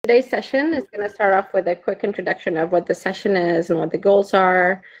today's session is going to start off with a quick introduction of what the session is and what the goals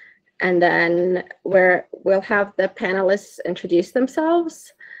are. And then we'll have the panelists introduce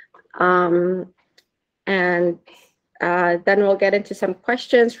themselves. And then we'll get into some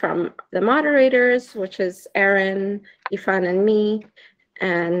questions from the moderators, which is Aaron, Ifan, and me.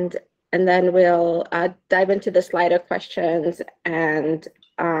 And then we'll dive into the Slido questions and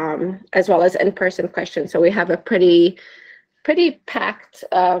as well as in-person questions. So we have a pretty packed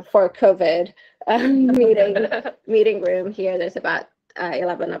for COVID meeting room here. There's about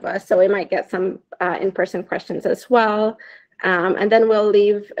 11 of us, so we might get some in-person questions as well. And then we'll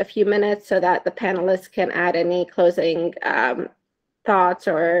leave a few minutes so that the panelists can add any closing thoughts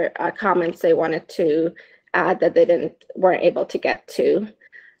or comments they wanted to add that they weren't able to get to.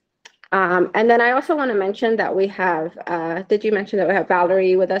 And then I also want to mention that we have, did you mention that we have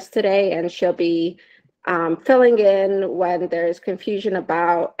Valerie with us today, and she'll be filling in when there's confusion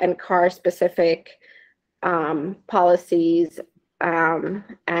about NCAR specific policies.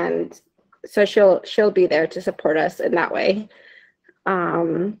 And so she'll be there to support us in that way.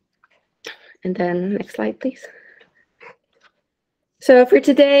 And then next slide, please. So for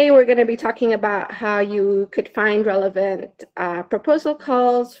today, we're going to be talking about how you could find relevant proposal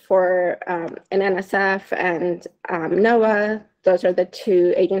calls for an NSF and NOAA. Those are the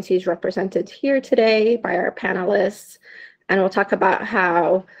two agencies represented here today by our panelists. And we'll talk about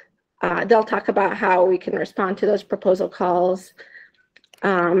how, they'll talk about how we can respond to those proposal calls.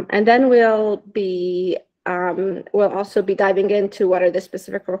 And then we'll also be diving into what are the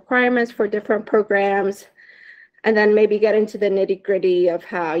specific requirements for different programs, and then maybe get into the nitty-gritty of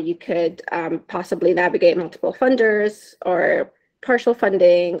how you could possibly navigate multiple funders or partial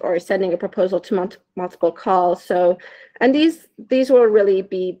funding or sending a proposal to multiple calls. So, and these will really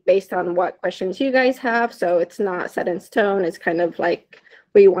be based on what questions you guys have. So it's not set in stone. It's kind of like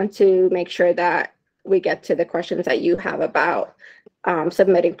we want to make sure that we get to the questions that you have about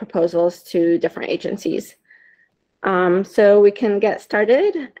submitting proposals to different agencies. So we can get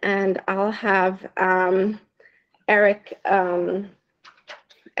started, and I'll have Eric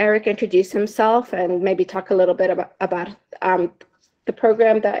introduce himself and maybe talk a little bit about the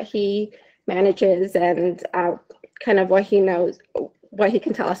program that he manages and kind of what he knows, what he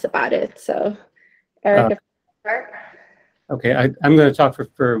can tell us about it. So, Eric, if you start. Okay, I'm going to talk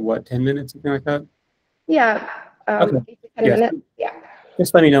for what, 10 minutes, something like that? Yeah. Okay. 10 minutes. Yeah.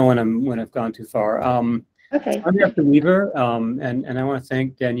 Just let me know when I've gone too far. Okay. I'm DeWeaver, and I want to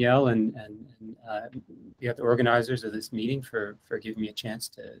thank Danielle and the other organizers of this meeting for giving me a chance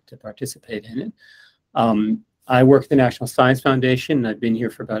to participate in it. I work at the National Science Foundation, and I've been here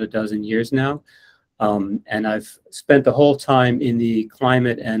for about a dozen years now. And I've spent the whole time in the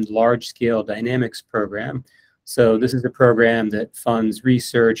Climate and Large-Scale Dynamics program. So this is a program that funds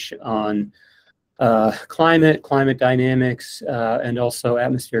research on climate dynamics, and also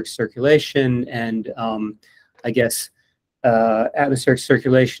atmospheric circulation, and I guess atmospheric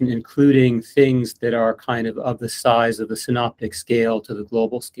circulation, including things that are kind of the size of the synoptic scale to the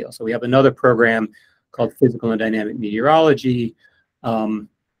global scale. So we have another program called Physical and Dynamic Meteorology,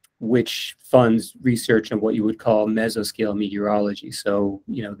 which funds research on what you would call mesoscale meteorology. So,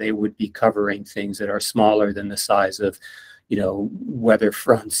 they would be covering things that are smaller than the size of, weather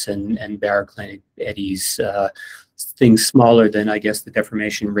fronts and baroclinic eddies, things smaller than, I guess, the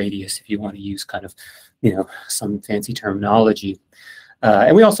deformation radius, if you want to use kind of, some fancy terminology.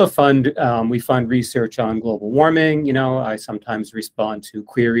 And we also fund research on global warming. I sometimes respond to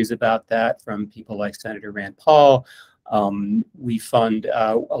queries about that from people like Senator Rand Paul. We fund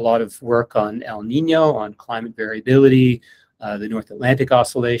a lot of work on El Nino, on climate variability, the North Atlantic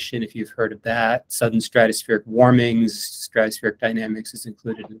Oscillation, if you've heard of that, sudden stratospheric warmings, stratospheric dynamics is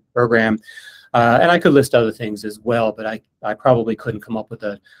included in the program. And I could list other things as well, but I probably couldn't come up with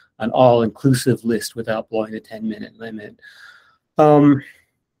an all-inclusive list without blowing the 10-minute limit.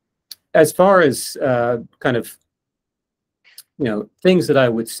 As far as kind of, things that I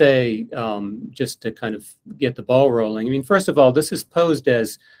would say just to kind of get the ball rolling. I mean, first of all, this is posed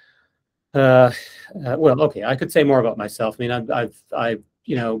as, well, okay, I could say more about myself. I mean, I've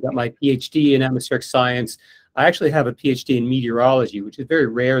got my PhD in atmospheric science. I actually have a PhD in meteorology, which is very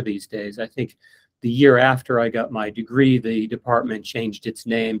rare these days. I think the year after I got my degree, the department changed its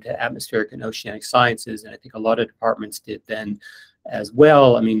name to Atmospheric and Oceanic Sciences, and I think a lot of departments did then as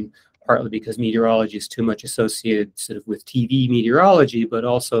well. I mean, partly because meteorology is too much associated sort of with TV meteorology, but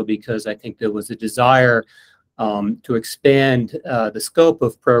also because I think there was a desire to expand the scope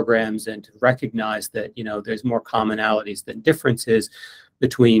of programs and to recognize that, there's more commonalities than differences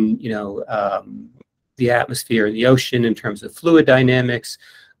between, the atmosphere and the ocean in terms of fluid dynamics,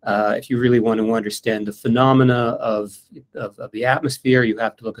 If you really want to understand the phenomena of the atmosphere, you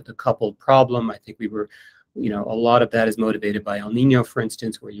have to look at the coupled problem. I think we were, a lot of that is motivated by El Nino, for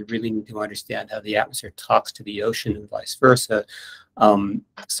instance, where you really need to understand how the atmosphere talks to the ocean and vice versa.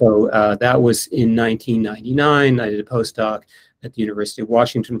 That was in 1999. I did a postdoc at the University of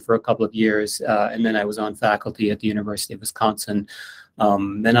Washington for a couple of years, and then I was on faculty at the University of Wisconsin.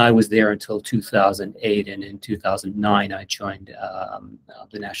 Then I was there until 2008, and in 2009 I joined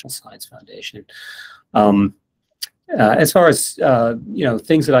the National Science Foundation. As far as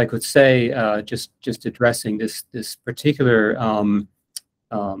things that I could say, just addressing this particular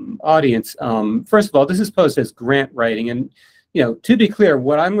audience. First of all, this is posed as grant writing, and to be clear,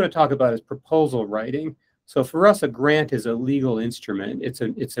 what I'm going to talk about is proposal writing. So for us, a grant is a legal instrument.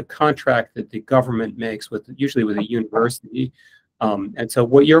 It's a contract that the government makes usually with a university. And so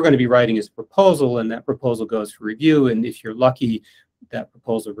what you're going to be writing is a proposal, and that proposal goes for review. And if you're lucky, that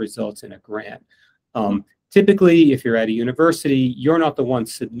proposal results in a grant. Typically, if you're at a university, you're not the one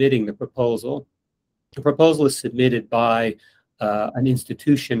submitting the proposal. The proposal is submitted by an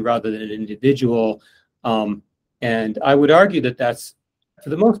institution rather than an individual. And I would argue that that's, for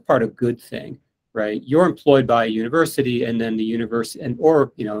the most part, a good thing. Right, you're employed by a university, and then the university,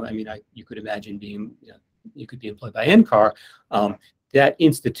 you could imagine being, you could be employed by NCAR. That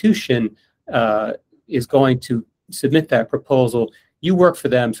institution is going to submit that proposal. You work for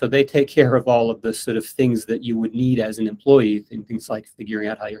them, so they take care of all of the sort of things that you would need as an employee, things like figuring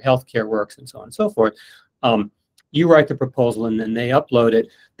out how your healthcare works and so on and so forth. You write the proposal, and then they upload it.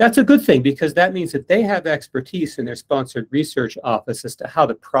 That's a good thing, because that means that they have expertise in their sponsored research office as to how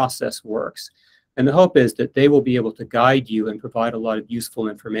the process works. And the hope is that they will be able to guide you and provide a lot of useful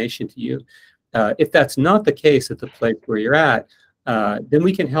information to you. If that's not the case at the place where you're at, then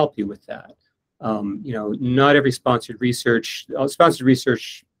we can help you with that. Not every sponsored research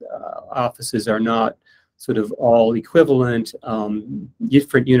offices are not sort of all equivalent.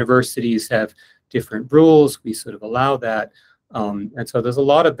 Different universities have different rules. We sort of allow that. And so there's a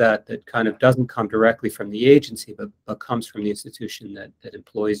lot of that kind of doesn't come directly from the agency, but comes from the institution that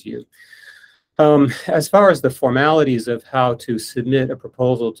employs you. As far as the formalities of how to submit a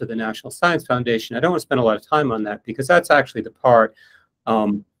proposal to the National Science Foundation, I don't want to spend a lot of time on that, because that's actually the part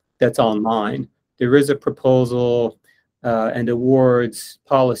that's online. There is a proposal and awards,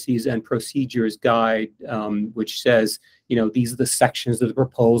 policies, and procedures guide, which says, these are the sections of the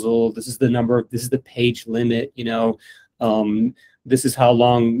proposal. This is the number. This is the page limit. This is how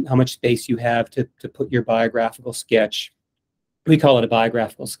much space you have to put your biographical sketch. We call it a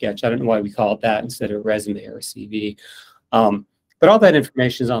biographical sketch. I don't know why we call it that instead of a resume or a CV. But all that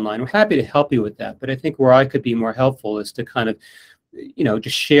information is online. We're happy to help you with that. But I think where I could be more helpful is to kind of,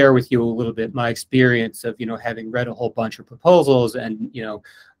 just share with you a little bit my experience of, having read a whole bunch of proposals, and,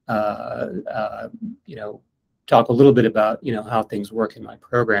 talk a little bit about, how things work in my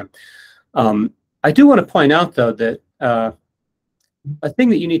program. I do want to point out, though, that a thing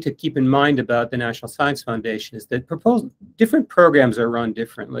that you need to keep in mind about the National Science Foundation is that different programs are run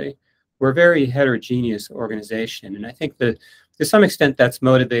differently. We're a very heterogeneous organization, and I think that to some extent that's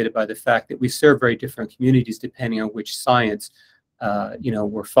motivated by the fact that we serve very different communities depending on which science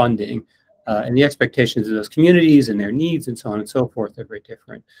we're funding, and the expectations of those communities and their needs and so on and so forth are very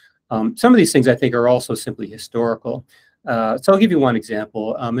different. Some of these things I think are also simply historical. So I'll give you one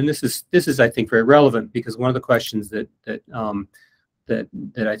example, and this is I think very relevant, because one of the questions that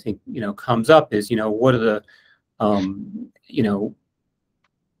I think comes up is what are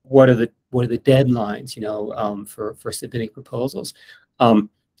the deadlines for submitting proposals.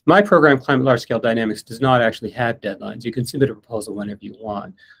 My program, Climate Large Scale Dynamics, does not actually have deadlines. You can submit a proposal whenever you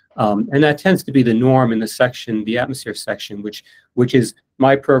want. And that tends to be the norm in the section, the atmosphere section, which is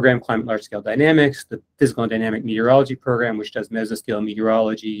my program, Climate Large Scale Dynamics, the Physical and Dynamic Meteorology program, which does mesoscale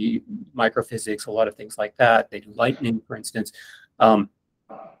meteorology, microphysics, a lot of things like that. They do lightning, for instance. We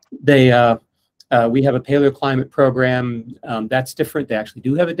have a paleoclimate program that's different. They actually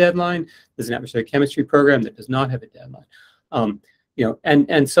do have a deadline. There's an atmospheric chemistry program that does not have a deadline.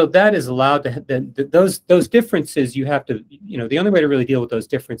 And so that is allowed to those differences. You have to, the only way to really deal with those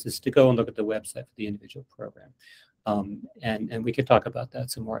differences is to go and look at the website for the individual program. And we could talk about that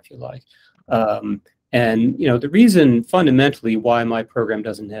some more if you like. And the reason fundamentally why my program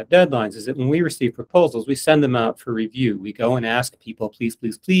doesn't have deadlines is that when we receive proposals, we send them out for review. We go and ask people, please,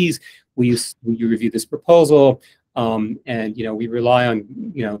 please, please, will you review this proposal? And we rely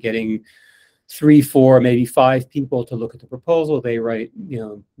on getting 3, 4, maybe 5 people to look at the proposal. They write,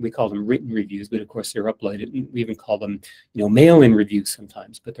 we call them written reviews, but of course they're uploaded. We even call them, mail-in reviews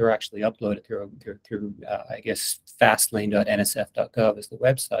sometimes, but they're actually uploaded through I guess, fastlane.nsf.gov is the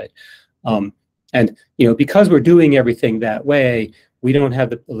website. And because we're doing everything that way, we don't have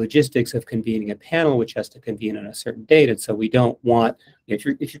the logistics of convening a panel, which has to convene on a certain date. And so we don't want, if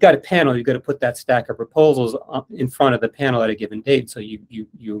you've got a panel, you've got to put that stack of proposals up in front of the panel at a given date. So you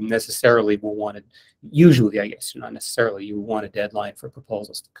necessarily will want to, usually, I guess, not necessarily, you want a deadline for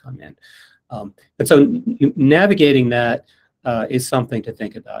proposals to come in. And so navigating that is something to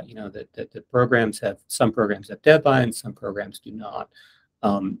think about, that the programs have, some programs have deadlines, some programs do not.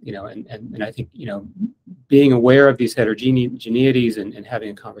 And I think, being aware of these heterogeneities and having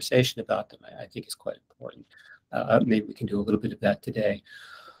a conversation about them, I think is quite important. Maybe we can do a little bit of that today.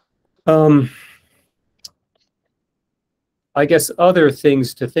 I guess other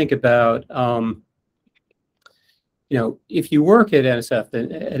things to think about, if you work at NSF,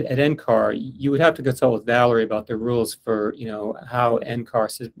 at NCAR, you would have to consult with Valerie about the rules for, how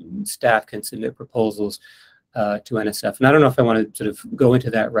NCAR staff can submit proposals to NSF. And I don't know if I want to sort of go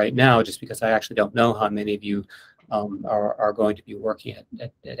into that right now, just because I actually don't know how many of you are going to be working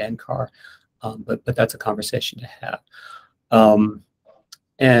at NCAR, but that's a conversation to have.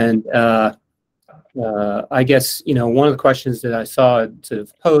 I guess, one of the questions that I saw sort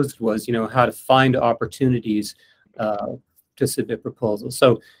of posed was, how to find opportunities to submit proposals.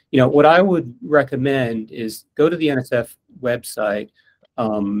 So, what I would recommend is go to the NSF website.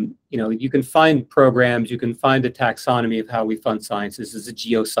 You can find programs, you can find the taxonomy of how we fund sciences. There's a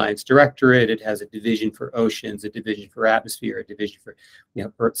geoscience directorate. It has a division for oceans, a division for atmosphere, a division for,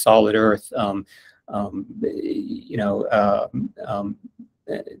 Earth, solid Earth.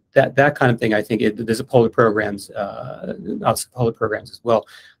 That kind of thing. I think there's a polar programs, polar programs as well.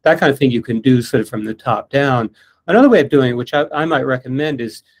 That kind of thing you can do sort of from the top down. Another way of doing it, which I might recommend,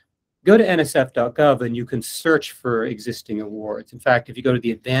 is go to nsf.gov and you can search for existing awards. In fact, if you go to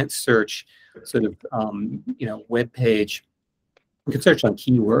the advanced search sort of web page, you can search on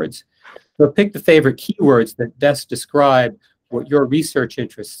keywords. So pick the favorite keywords that best describe what your research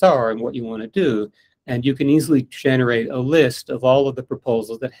interests are and what you want to do. And you can easily generate a list of all of the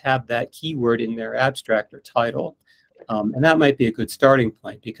proposals that have that keyword in their abstract or title. And that might be a good starting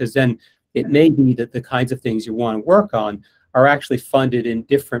point, because then it may be that the kinds of things you want to work on are actually funded in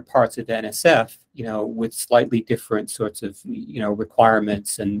different parts of NSF, with slightly different sorts of,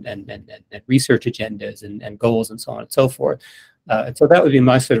 requirements and research agendas and goals and so on and so forth. And so that would be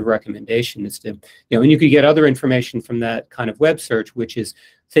my sort of recommendation, is to, and you could get other information from that kind of web search, which is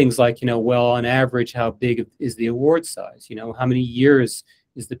things like, well, on average, how big is the award size? How many years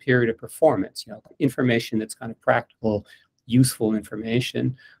is the period of performance? Information that's kind of practical, useful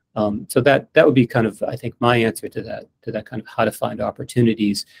information. So that would be kind of, I think, my answer to that kind of how to find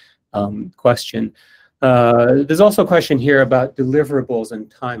opportunities question. There's also a question here about deliverables and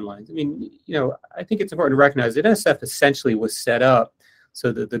timelines. I mean, I think it's important to recognize that NSF essentially was set up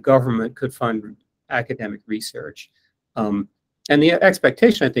so that the government could fund academic research. And the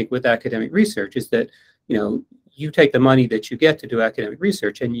expectation, I think, with academic research is that, you take the money that you get to do academic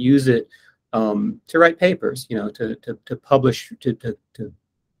research and use it to write papers, to publish,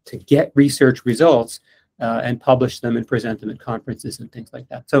 to get research results and publish them and present them at conferences and things like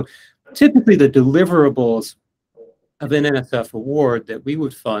that. So typically the deliverables of an NSF award that we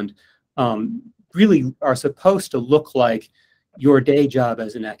would fund really are supposed to look like your day job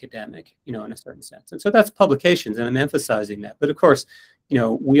as an academic, in a certain sense. And so that's publications, and I'm emphasizing that. But of course,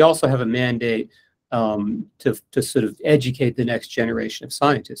 we also have a mandate to sort of educate the next generation of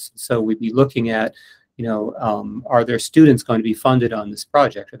scientists. So we'd be looking at, are there students going to be funded on this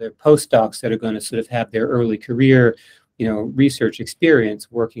project? Are there postdocs that are going to sort of have their early career, research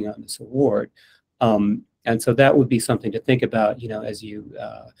experience working on this award? And so that would be something to think about, as you,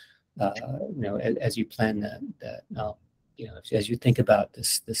 as you plan that as you think about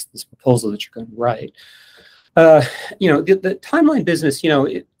this proposal that you're going to write. The timeline business,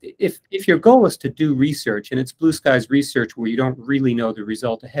 if your goal is to do research and it's blue skies research where you don't really know the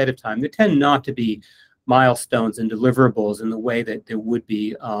result ahead of time, there tend not to be milestones and deliverables in the way that there would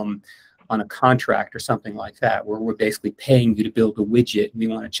be on a contract or something like that, where we're basically paying you to build a widget and we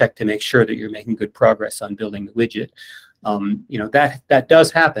want to check to make sure that you're making good progress on building the widget. That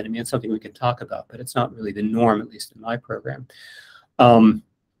does happen. I mean, it's something we can talk about, but it's not really the norm, at least in my program.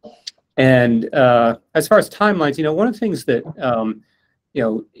 And as far as timelines, one of the things that,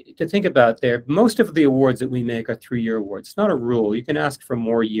 to think about there, most of the awards that we make are 3-year awards. It's not a rule. You can ask for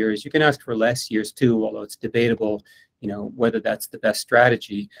more years. You can ask for less years too, although it's debatable, whether that's the best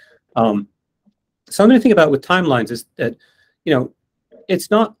strategy. something to think about with timelines is that, you know,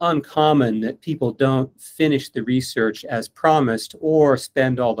 it's not uncommon that people don't finish the research as promised or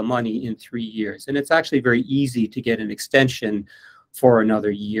spend all the money in 3 years. And it's actually very easy to get an extension for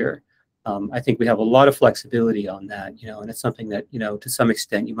another year. I think we have a lot of flexibility on that, you know, and it's something that, you know, to some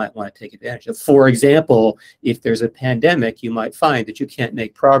extent you might want to take advantage of. For example, if there's a pandemic, you might find that you can't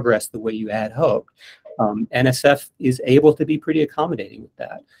make progress the way you had hoped. NSF is able to be pretty accommodating with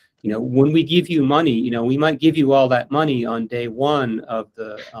that. You know, when we give you money, you know, we might give you all that money on day one of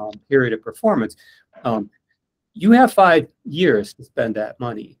the period of performance. You have 5 years to spend that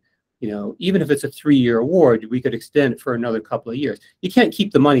money. You know, even if it's a 3-year award, we could extend it for another couple of years. You can't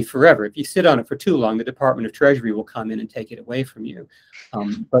keep the money forever. If you sit on it for too long, the Department of Treasury will come in and take it away from you.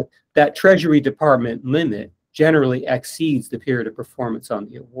 But that Treasury Department limit generally exceeds the period of performance on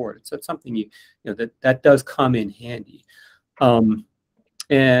the award. So it's something you know, that does come in handy. You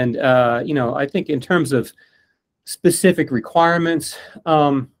know, I think in terms of specific requirements,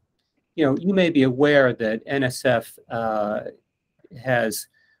 you know, you may be aware that NSF has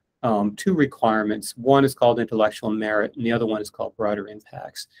 2 requirements. One is called intellectual merit, and the other one is called broader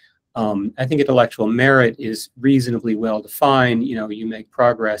impacts. I think intellectual merit is reasonably well defined. You know, you make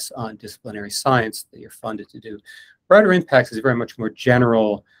progress on disciplinary science that you're funded to do. Broader impacts is a very much more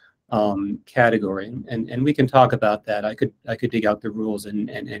general category, and we can talk about that. I could dig out the rules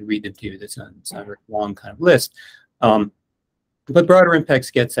and read them to you. That's not a very long kind of list. But broader impacts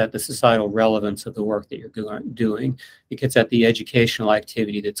gets at the societal relevance of the work that you're doing. It gets at the educational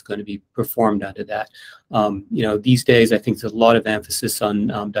activity that's going to be performed under that. You know, these days, I think there's a lot of emphasis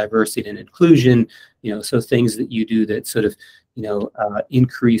on diversity and inclusion, you know, so things that you do that sort of, you know,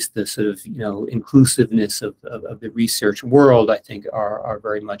 increase the sort of, you know, inclusiveness of the research world, I think are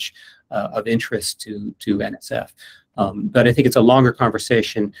very much of interest to NSF. But I think it's a longer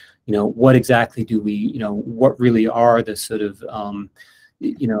conversation. You know, what exactly do we, you know, what really are the sort of,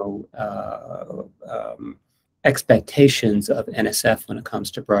 you know, expectations of NSF when it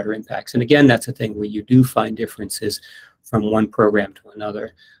comes to broader impacts? And again, that's a thing where you do find differences from one program to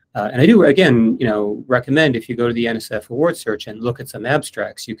another. And I do, again, you know, recommend if you go to the NSF award search and look at some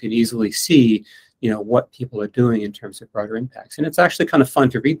abstracts, you can easily see, you know, what people are doing in terms of broader impacts. And it's actually kind of fun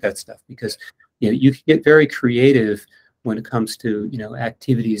to read that stuff because, you know, you can get very creative when it comes to, you know,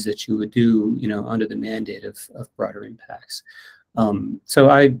 activities that you would do, you know, under the mandate of broader impacts. So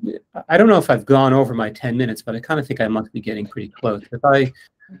I don't know if I've gone over my 10 minutes, but I kind of think I must be getting pretty close. If I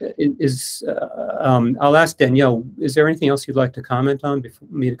I'll ask Danielle, is there anything else you'd like to comment on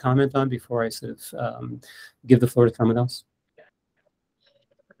before I sort of give the floor to someone else?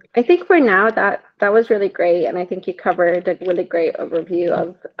 I think for now that was really great, and I think you covered a really great overview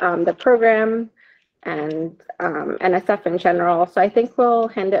of the program and NSF in general. So I think we'll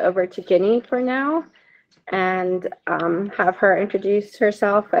hand it over to Ginny for now and have her introduce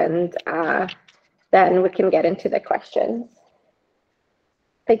herself, and then we can get into the questions.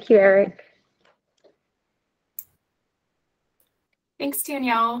 Thank you, Eric. Thanks,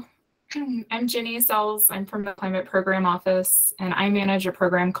 Danielle. I'm Ginny Selz. I'm from the Climate Program Office, and I manage a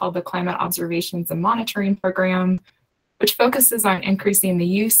program called the Climate Observations and Monitoring Program, which focuses on increasing the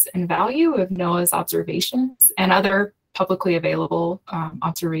use and value of NOAA's observations and other publicly available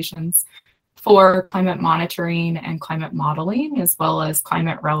observations for climate monitoring and climate modeling, as well as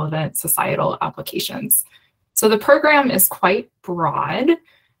climate relevant societal applications. So the program is quite broad,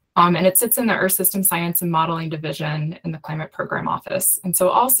 and it sits in the Earth System Science and Modeling Division in the Climate Program Office. And so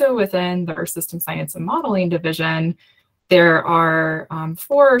also within the Earth System Science and Modeling Division, there are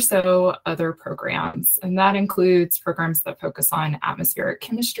 4 or so other programs, and that includes programs that focus on atmospheric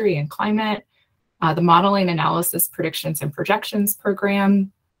chemistry and climate, the Modeling Analysis Predictions and Projections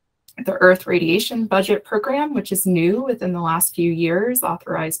Program, the Earth Radiation Budget Program, which is new within the last few years,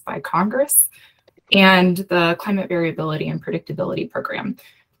 authorized by Congress, and the Climate Variability and Predictability Program.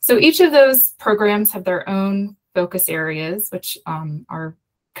 So each of those programs have their own focus areas, which are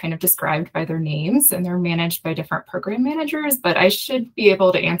kind of described by their names, and they're managed by different program managers, but I should be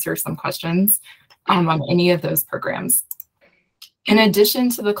able to answer some questions on any of those programs. In addition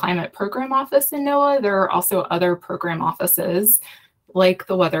to the Climate Program Office in NOAA, there are also other program offices like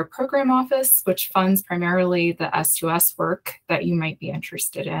the Weather Program Office, which funds primarily the S2S work that you might be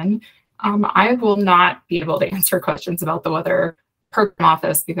interested in. I will not be able to answer questions about the Weather Program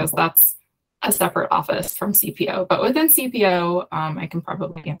Office because that's a separate office from CPO, but within CPO, I can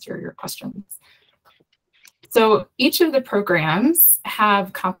probably answer your questions. So each of the programs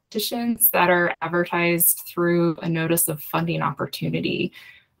have competitions that are advertised through a notice of funding opportunity.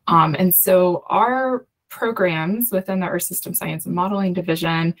 And so our programs within the Earth System Science and Modeling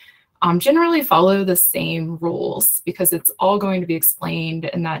Division generally follow the same rules because it's all going to be explained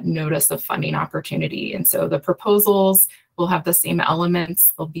in that notice of funding opportunity. And so the proposals will have the same elements,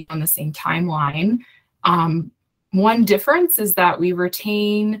 they'll be on the same timeline. One difference is that we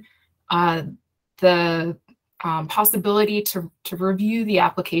retain the possibility to review the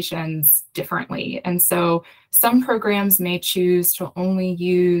applications differently. And so some programs may choose to only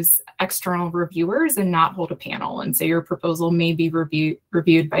use external reviewers and not hold a panel. And so your proposal may be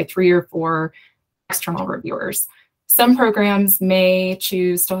reviewed by 3 or 4 external reviewers. Some programs may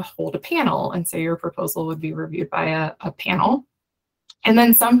choose to hold a panel, and so your proposal would be reviewed by a panel. And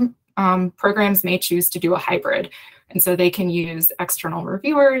then some programs may choose to do a hybrid. And so they can use external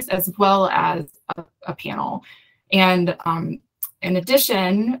reviewers as well as a panel. And in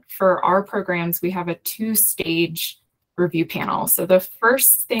addition, for our programs, we have a 2-stage review panel. So the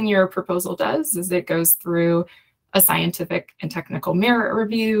first thing your proposal does is it goes through a scientific and technical merit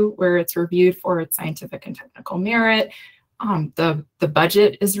review where it's reviewed for its scientific and technical merit. The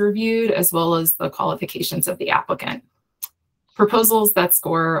budget is reviewed as well as the qualifications of the applicant. Proposals that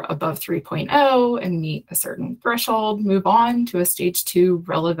score above 3.0 and meet a certain threshold move on to a stage 2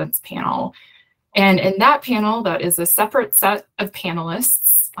 relevance panel. And in that panel, that is a separate set of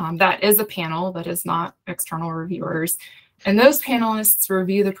panelists. That is a panel that is not external reviewers. And those panelists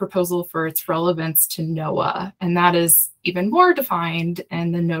review the proposal for its relevance to NOAA. And that is even more defined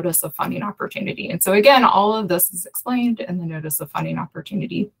in the notice of funding opportunity. And so again, all of this is explained in the notice of funding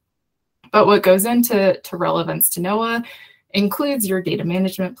opportunity. But what goes into relevance to NOAA includes your data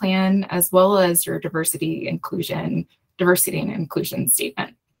management plan, as well as your diversity and inclusion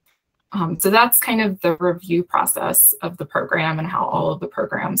statement. So that's kind of the review process of the program and how all of the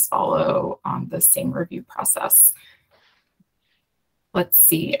programs follow the same review process. Let's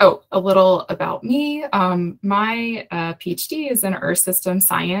see. Oh, a little about me. My PhD is in Earth System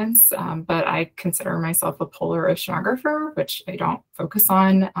Science, but I consider myself a polar oceanographer, which I don't focus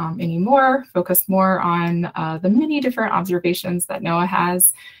on anymore, focus more on the many different observations that NOAA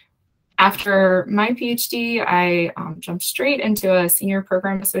has. After my PhD, I jumped straight into a senior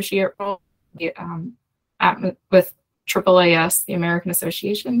program associate role with AAAS, the American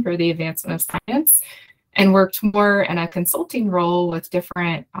Association for the Advancement of Science, and worked more in a consulting role with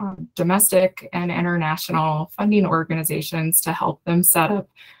different domestic and international funding organizations to help them set up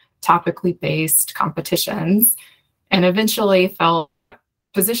topically based competitions, and eventually felt the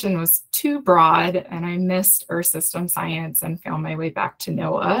position was too broad and I missed Earth System Science and found my way back to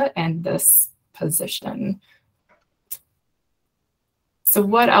NOAA and this position. So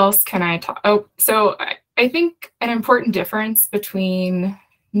what else can I talk? Oh, so I think an important difference between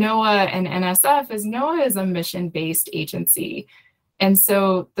NOAA and NSF is NOAA is a mission-based agency. And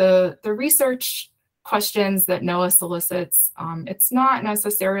so the research questions that NOAA solicits, it's not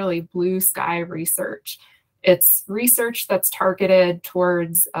necessarily blue sky research. It's research that's targeted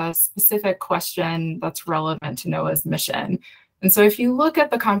towards a specific question that's relevant to NOAA's mission. And so if you look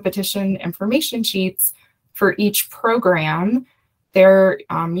at the competition information sheets for each program, they're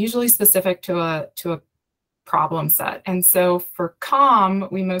usually specific to a problem set. And so for COM,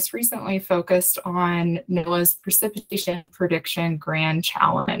 we most recently focused on NOAA's Precipitation Prediction Grand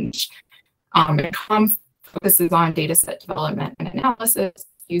Challenge. And COM focuses on data set development and analysis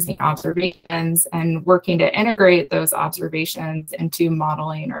using observations and working to integrate those observations into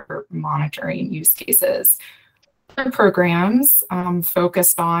modeling or monitoring use cases. Other programs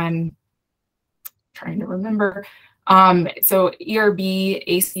focused on, trying to remember, so ERB,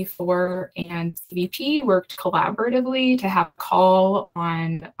 AC4, and CVP worked collaboratively to have a call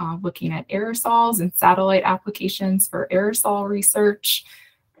on looking at aerosols and satellite applications for aerosol research.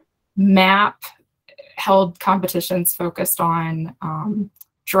 MAP held competitions focused on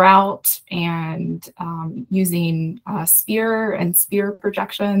drought and using SPEAR and SPEAR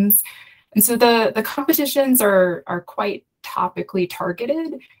projections. And so the competitions are quite topically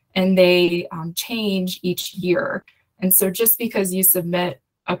targeted, and they change each year. And so just because you submit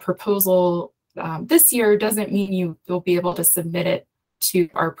a proposal this year doesn't mean you'll be able to submit it to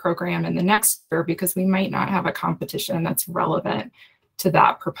our program in the next year, because we might not have a competition that's relevant to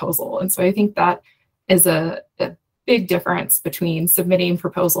that proposal. And so I think that is a big difference between submitting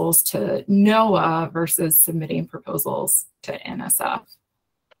proposals to NOAA versus submitting proposals to NSF.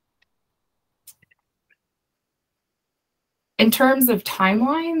 In terms of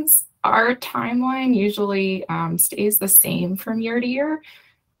timelines, our timeline usually stays the same from year to year.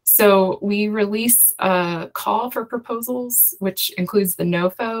 So we release a call for proposals, which includes the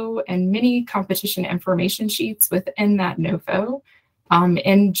NOFO and many competition information sheets within that NOFO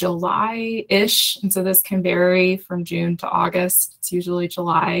in July-ish. And so this can vary from June to August. It's usually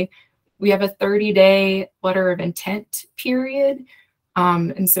July. We have a 30-day letter of intent period.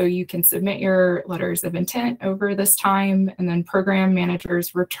 And so you can submit your letters of intent over this time, and then program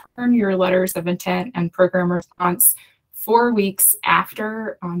managers return your letters of intent and program response 4 weeks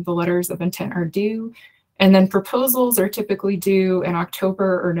after the letters of intent are due. And then proposals are typically due in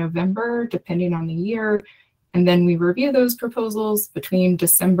October or November, depending on the year. And then we review those proposals between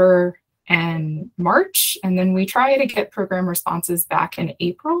December and March, and then we try to get program responses back in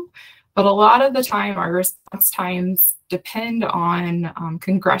April. But a lot of the time, our response times depend on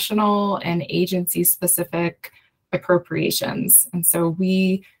congressional and agency-specific appropriations. And so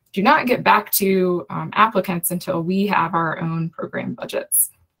we do not get back to applicants until we have our own program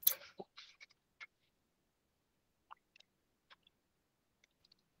budgets.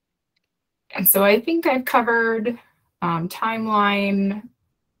 And so I think I've covered timeline,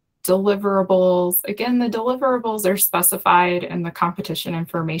 deliverables. Again, the deliverables are specified in the competition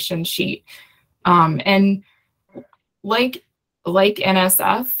information sheet. And like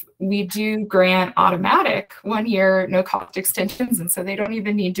NSF, we do grant automatic 1-year no-cost extensions, and so they don't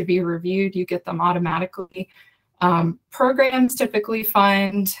even need to be reviewed. You get them automatically. Programs typically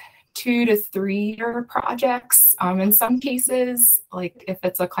fund 2 to 3 year projects. In some cases, like if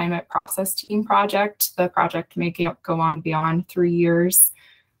it's a climate process team project, the project may go on beyond 3 years.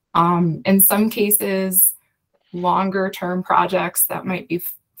 In some cases, longer term projects that might be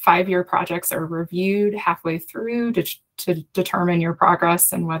 5-year projects are reviewed halfway through to determine your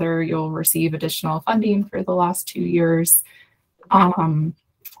progress and whether you'll receive additional funding for the last 2 years. I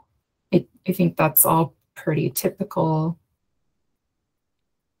think that's all pretty typical.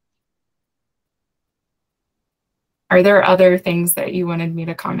 Are there other things that you wanted me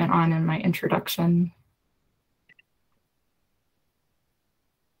to comment on in my introduction?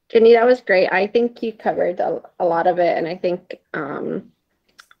 Jenny, that was great. I think you covered a lot of it, and I think,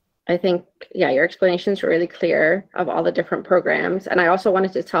 yeah, your explanations were really clear of all the different programs. And I also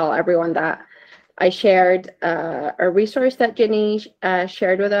wanted to tell everyone that I shared a resource that Jenny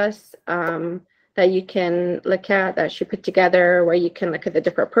shared with us that you can look at, that she put together, where you can look at the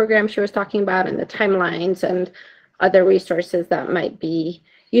different programs she was talking about and the timelines and other resources that might be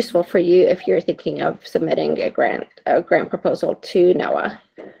useful for you if you're thinking of submitting a grant proposal to NOAA.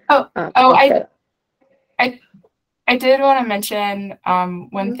 I did want to mention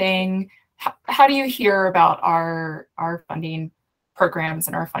one thing. How do you hear about our funding programs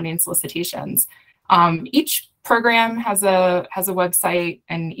and our funding solicitations? Each program has a website,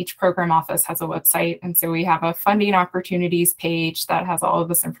 and each program office has a website. And so we have a funding opportunities page that has all of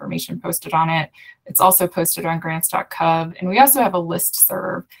this information posted on it. It's also posted on grants.gov. And we also have a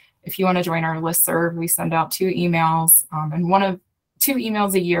listserv. If you want to join our listserv, we send out 2 emails, and 2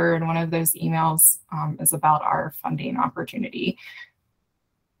 emails a year, and one of those emails is about our funding opportunity.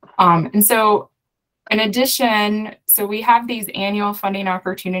 And so in addition, so we have these annual funding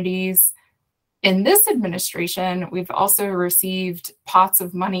opportunities. In this administration, we've also received pots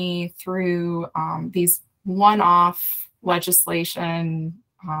of money through these one-off legislation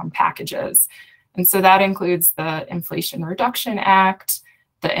packages. And so that includes the Inflation Reduction Act,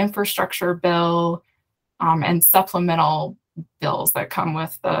 the infrastructure bill, and supplemental bills that come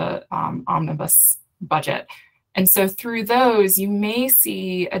with the omnibus budget. And so through those, you may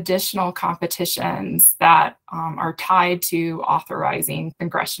see additional competitions that are tied to authorizing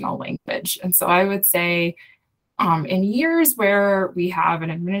congressional language. And so I would say in years where we have an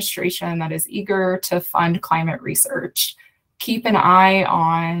administration that is eager to fund climate research, keep an eye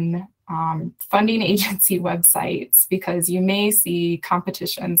on funding agency websites, because you may see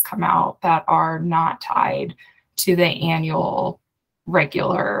competitions come out that are not tied to the annual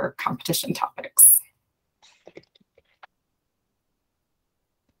regular competition topics.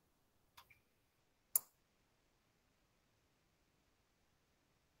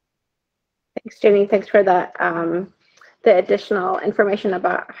 Thanks, Jenny. Thanks for that, the additional information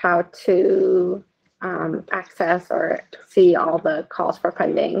about how to access or see all the calls for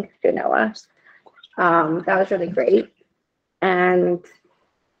funding through NOAA. That was really great. And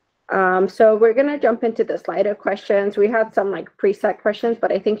so we're going to jump into the Slido questions. We had some like preset questions,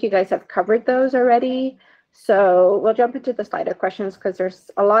 but I think you guys have covered those already. So we'll jump into the Slido questions because there's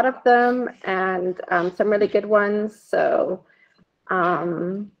a lot of them and some really good ones. So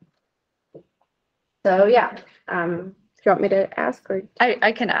yeah, do you want me to ask, or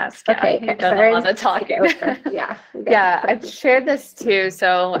I can ask? Okay, yeah, done a lot of talking. Yeah, yeah, I've shared this too,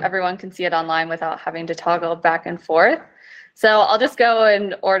 so everyone can see it online without having to toggle back and forth. So I'll just go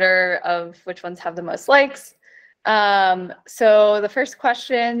in order of which ones have the most likes. So the first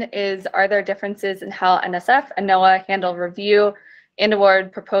question is, are there differences in how NSF and NOAA handle review and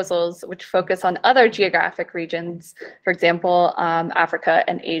award proposals which focus on other geographic regions, for example, Africa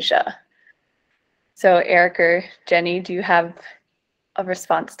and Asia. So Eric or Jenny, do you have a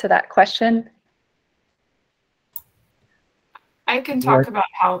response to that question? I can talk about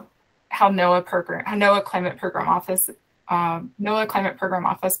how NOAA Climate Program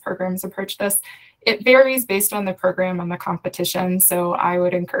Office programs approach this. It varies based on the program and the competition. So I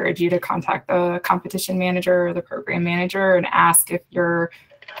would encourage you to contact the competition manager or the program manager and ask if your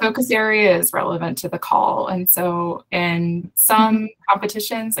focus area is relevant to the call. And so in some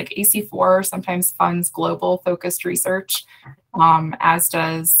competitions, like AC4 sometimes funds global focused research, as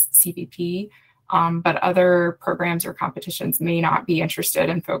does CVP. But other programs or competitions may not be interested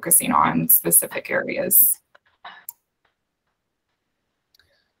in focusing on specific areas.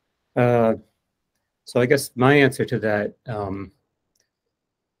 So I guess my answer to that,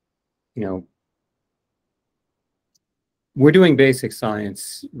 we're doing basic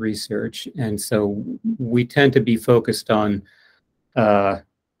science research, and so we tend to be focused on,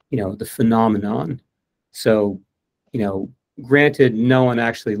 the phenomenon. So, granted, no one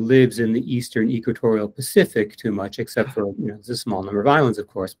actually lives in the eastern equatorial Pacific too much, except for, there's a small number of islands, of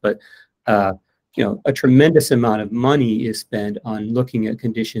course, but, a tremendous amount of money is spent on looking at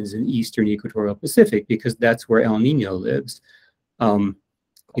conditions in eastern equatorial Pacific because that's where El Nino lives.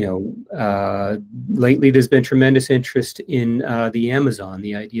 Lately there's been tremendous interest in the Amazon,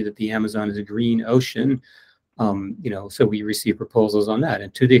 the idea that the Amazon is a green ocean. So we receive proposals on that.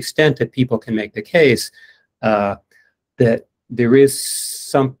 And to the extent that people can make the case that there is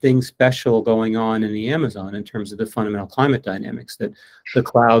something special going on in the Amazon in terms of the fundamental climate dynamics, that the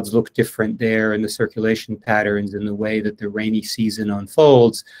clouds look different there and the circulation patterns and the way that the rainy season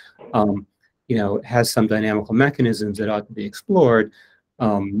unfolds, has some dynamical mechanisms that ought to be explored,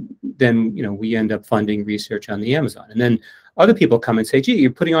 then, we end up funding research on the Amazon. And then other people come and say, gee,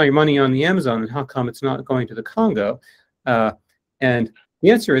 you're putting all your money on the Amazon, and how come it's not going to the Congo? And the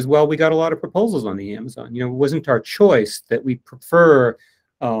answer is, well, we got a lot of proposals on the Amazon. It wasn't our choice that we prefer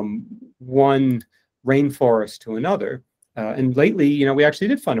one rainforest to another. And lately, we actually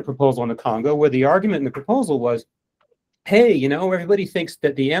did fund a proposal on the Congo where the argument in the proposal was, hey, everybody thinks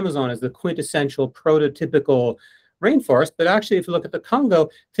that the Amazon is the quintessential prototypical rainforest, but actually, if you look at the Congo,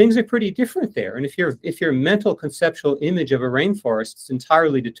 things are pretty different there. And if your mental conceptual image of a rainforest is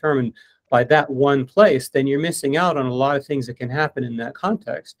entirely determined by that one place, then you're missing out on a lot of things that can happen in that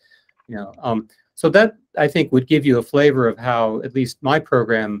context. So that, I think, would give you a flavor of how at least my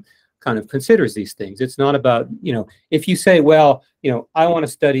program kind of considers these things. It's not about, if you say, well, I want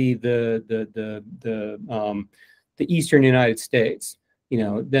to study the eastern United States,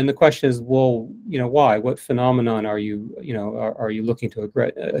 then the question is, well, why? What phenomenon are you, are you looking to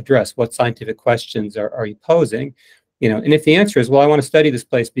address? What scientific questions are you posing? And if the answer is, well, I want to study this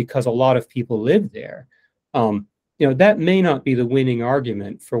place because a lot of people live there, that may not be the winning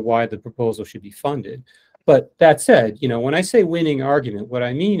argument for why the proposal should be funded. But that said, when I say winning argument, what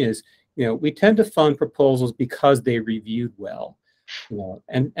I mean is, we tend to fund proposals because they reviewed well.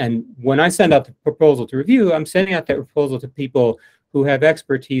 And when I send out the proposal to review, I'm sending out that proposal to people who have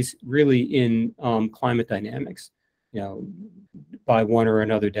expertise really in climate dynamics, by one or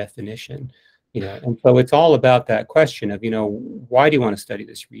another definition. And so it's all about that question of, why do you want to study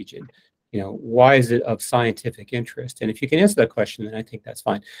this region? Why is it of scientific interest? And if you can answer that question, then I think that's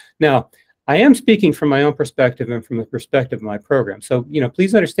fine. Now, I am speaking from my own perspective and from the perspective of my program. So,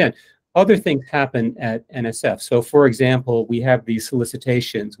 please understand, other things happen at NSF. So, for example, we have these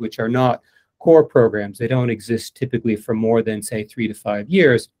solicitations, which are not core programs. They don't exist typically for more than, say, 3 to 5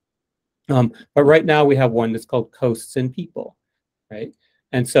 years. But right now we have one that's called Coasts and People, right?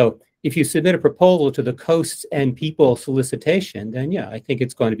 And so if you submit a proposal to the Coasts and People solicitation, then yeah, I think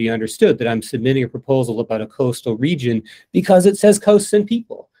it's going to be understood that I'm submitting a proposal about a coastal region because it says Coasts and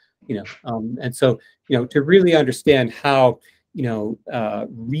People, and so, to really understand how,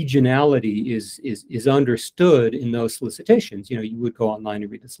 regionality is understood in those solicitations, you would go online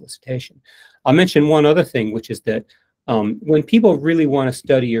and read the solicitation. I'll mention one other thing, which is that when people really want to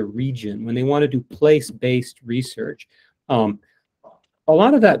study a region, when they want to do place-based research, a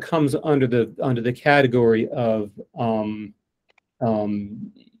lot of that comes under the category of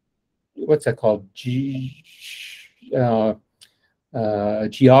what's that called?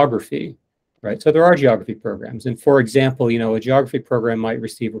 Geography, right? So there are geography programs, and for example, a geography program might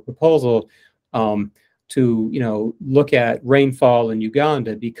receive a proposal to look at rainfall in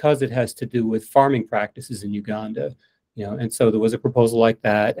Uganda because it has to do with farming practices in Uganda. And so there was a proposal like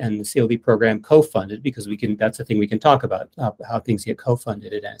that, and the CLD program co-funded, because that's the thing we can talk about, how things get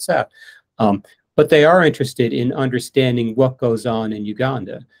co-funded at NSF. but they are interested in understanding what goes on in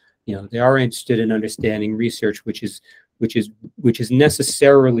Uganda. They are interested in understanding research which is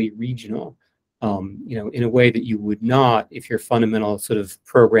necessarily regional, in a way that you would not if your fundamental sort of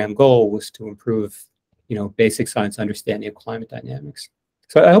program goal was to improve, basic science understanding of climate dynamics.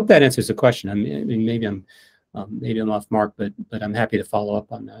 So I hope that answers the question. I mean maybe I'm off mark, but I'm happy to follow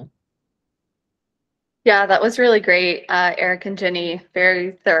up on that. Yeah, that was really great, Eric and Jenny,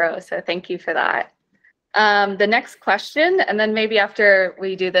 very thorough. So thank you for that. The next question, and then maybe after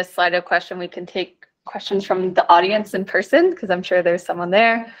we do this Slido question, we can take questions from the audience in person, because I'm sure there's someone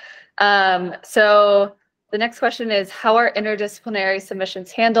there. So the next question is, how are interdisciplinary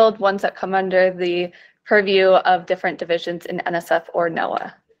submissions handled, ones that come under the purview of different divisions in NSF or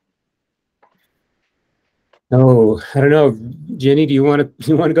NOAA? Oh, I don't know. Jenny, do you want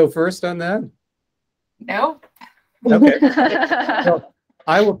to go first on that? No. Okay. Well,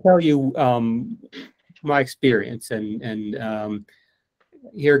 I will tell you my experience, and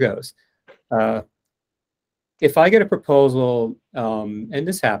here goes. If I get a proposal, and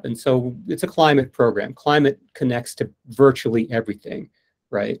this happens, so it's a climate program. Climate connects to virtually everything,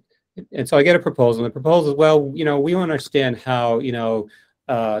 right? And so I get a proposal, and the proposal is, well, we want to understand how,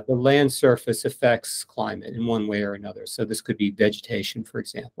 the land surface affects climate in one way or another. So this could be vegetation, for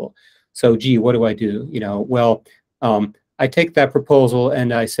example. So, gee, what do I do? Well, I take that proposal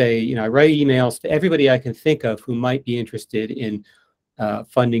and I say, I write emails to everybody I can think of who might be interested in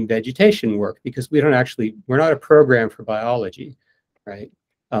funding vegetation work, because we're not a program for biology, right?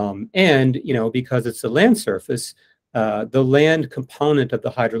 And, because it's a land surface, the land component of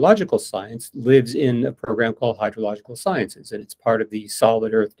the hydrological science lives in a program called Hydrological Sciences, and it's part of the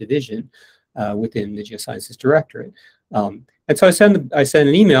Solid Earth division within the Geosciences Directorate. And so I send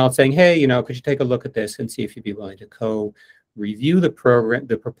an email saying, hey, could you take a look at this and see if you'd be willing to co-review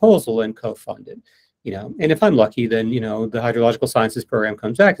the proposal and co-fund it. And if I'm lucky, then, the Hydrological Sciences program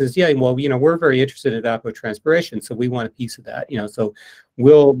comes back and says, yeah, well, we're very interested in evapotranspiration, so we want a piece of that, so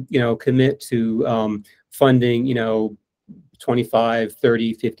we'll, commit to funding, 25,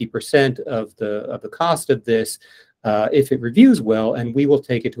 30, 50% of the cost of this if it reviews well, and we will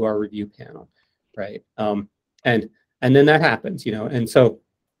take it to our review panel, right? And then that happens, and so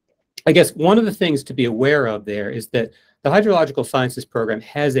I guess one of the things to be aware of there is that the Hydrological Sciences program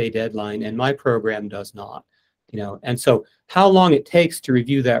has a deadline and my program does not, and so how long it takes to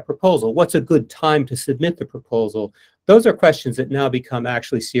review that proposal, what's a good time to submit the proposal, those are questions that now become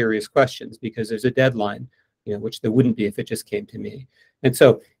actually serious questions, because there's a deadline, which there wouldn't be if it just came to me. And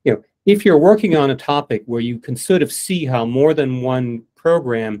so, if you're working on a topic where you can sort of see how more than one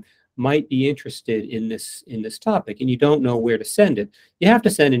program might be interested in this topic, and you don't know where to send it, you have to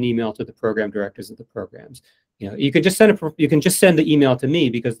send an email to the program directors of the programs. You can just send the email to me,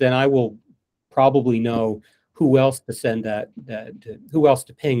 because then I will probably know who else to send who else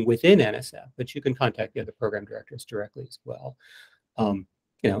to ping within NSF. But you can contact the other program directors directly as well. And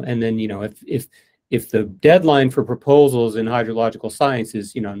then if the deadline for proposals in hydrological science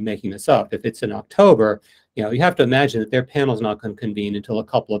is, I'm making this up, if it's in October, you have to imagine that their panel's not going to convene until a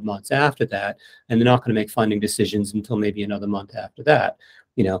couple of months after that, and they're not going to make funding decisions until maybe another month after that,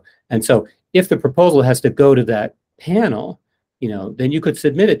 And so if the proposal has to go to that panel, then you could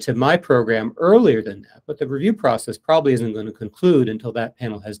submit it to my program earlier than that, but the review process probably isn't going to conclude until that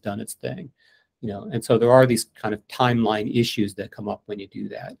panel has done its thing. And so there are these kind of timeline issues that come up when you do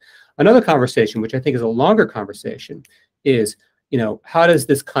that. Another conversation, which I think is a longer conversation, is, how does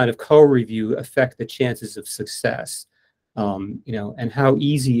this kind of co-review affect the chances of success? And how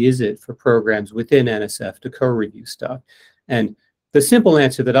easy is it for programs within NSF to co-review stuff? And the simple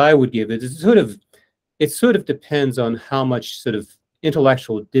answer that I would give is it sort of depends on how much sort of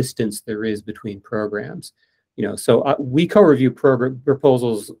intellectual distance there is between programs. So we co-review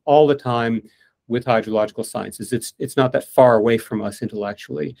proposals all the time with hydrological sciences. It's not that far away from us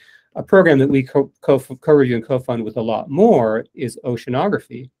intellectually. A program that we co-review and co-fund with a lot more is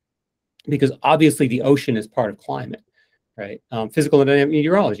oceanography, because obviously the ocean is part of climate, right? Physical and dynamic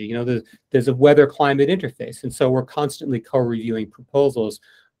meteorology, there's a weather-climate interface, and so we're constantly co-reviewing proposals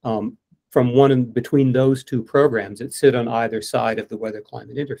from between those two programs that sit on either side of the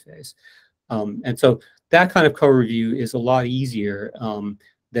weather-climate interface. And so that kind of co-review is a lot easier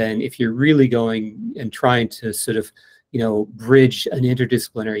than if you're really going and trying to sort of, bridge an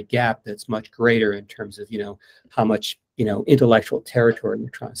interdisciplinary gap that's much greater in terms of, how much, intellectual territory you're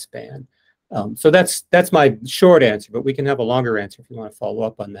trying to span. So that's my short answer, but we can have a longer answer if you want to follow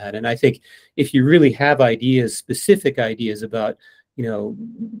up on that. And I think if you really have ideas, specific ideas about,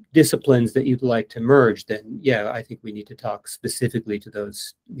 disciplines that you'd like to merge, then yeah, I think we need to talk specifically to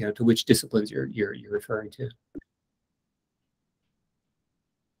those, to which disciplines you're referring to.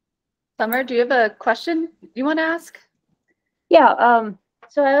 Summer, do you have a question you want to ask? Yeah,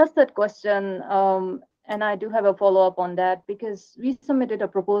 so I asked that question, and I do have a follow-up on that, because we submitted a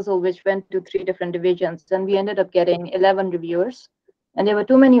proposal which went to 3 different divisions, and we ended up getting 11 reviewers, and there were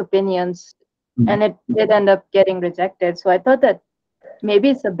too many opinions, and it did end up getting rejected. So I thought that maybe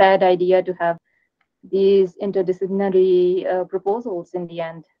it's a bad idea to have these interdisciplinary proposals in the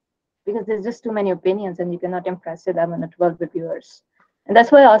end, because there's just too many opinions and you cannot impress 11 or 12 reviewers. And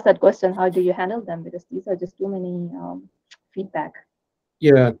that's why I asked that question, how do you handle them? Because these are just too many feedback.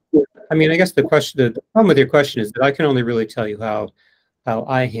 Yeah, I mean, I guess the problem with your question is that I can only really tell you how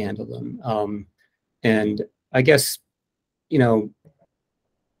I handle them. And I guess,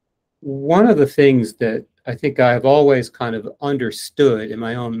 one of the things that I think I've always kind of understood in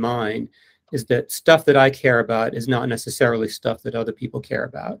my own mind is that stuff that I care about is not necessarily stuff that other people care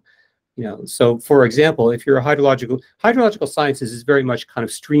about. So for example, if you're a hydrological sciences is very much kind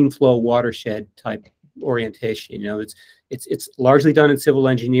of stream flow watershed type orientation. It's largely done in civil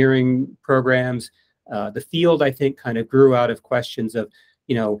engineering programs. The field, I think, kind of grew out of questions of,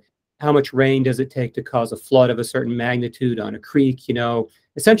 how much rain does it take to cause a flood of a certain magnitude on a creek,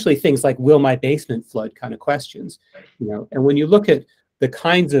 essentially things like, will my basement flood kind of questions, and when you look at the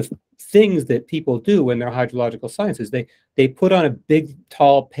kinds of things that people do when they're hydrological sciences, they put on a big,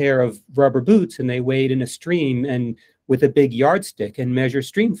 tall pair of rubber boots and they wade in a stream and with a big yardstick and measure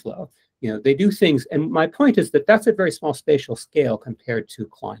stream flow. They do things, and my point is that that's a very small spatial scale compared to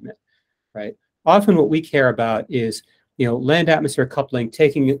climate, right? Often what we care about is, land-atmosphere coupling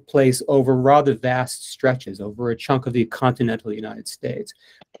taking place over rather vast stretches, over a chunk of the continental United States.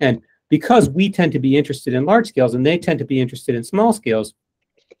 And because we tend to be interested in large scales and they tend to be interested in small scales,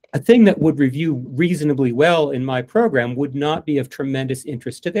 a thing that would review reasonably well in my program would not be of tremendous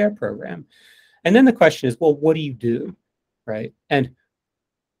interest to their program. And then the question is, well, what do you do, right? And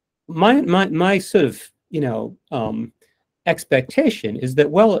my sort of, expectation is that,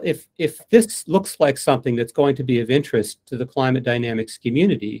 well, if this looks like something that's going to be of interest to the climate dynamics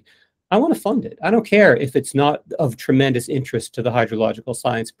community, I want to fund it. I don't care if it's not of tremendous interest to the hydrological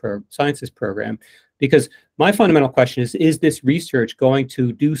sciences program, because my fundamental question is this research going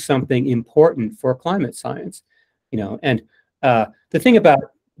to do something important for climate science? And the thing about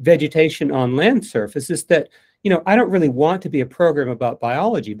vegetation on land surface is that, I don't really want to be a program about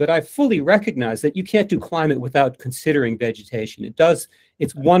biology, but I fully recognize that you can't do climate without considering vegetation.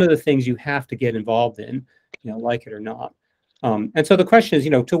 It's one of the things you have to get involved in, like it or not. And so the question is,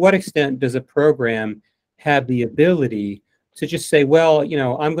 to what extent does a program have the ability to just say, well,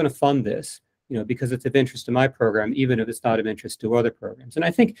 I'm going to fund this, because it's of interest to my program, even if it's not of interest to other programs. And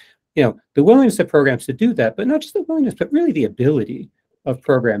I think, the willingness of programs to do that, but not just the willingness, but really the ability of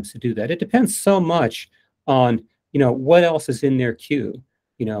programs to do that. It depends so much on, what else is in their queue,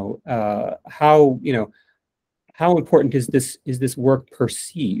 how important is this work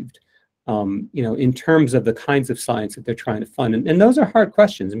perceived, in terms of the kinds of science that they're trying to fund. And those are hard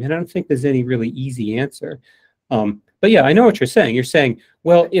questions. I mean, I don't think there's any really easy answer. But yeah, I know what you're saying. You're saying,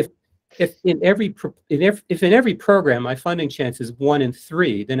 well, if in every program my funding chance is 1 in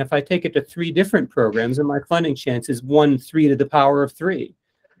 3, then if I take it to 3 different programs, then my funding chance is 1 3 to the power of 3.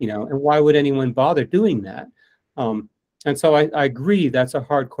 And why would anyone bother doing that? And so I agree that's a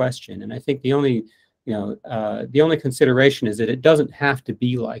hard question. And I think the only consideration is that it doesn't have to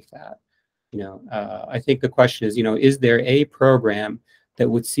be like that. I think the question is there a program that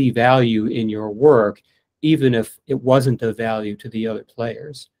would see value in your work, even if it wasn't of value to the other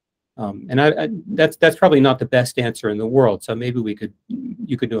players? And that's probably not the best answer in the world. So maybe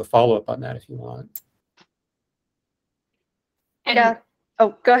you could do a follow-up on that if you want. Yeah.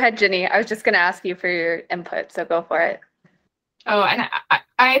 Oh, go ahead, Ginny. I was just going to ask you for your input, so go for it. Oh, and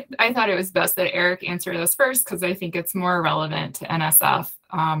I thought it was best that Eric answer this first, because I think it's more relevant to NSF.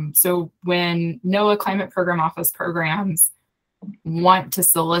 So when NOAA Climate Program Office programs want to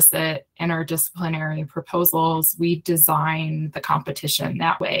solicit interdisciplinary proposals, we design the competition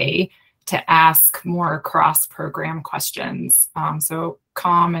that way to ask more cross-program questions. So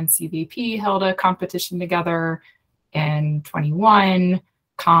COM and CVP held a competition together in 21.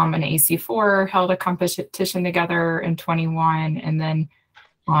 COM and AC4 held a competition together in 21, and then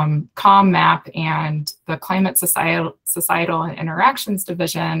COM MAP and the Climate Societal and Interactions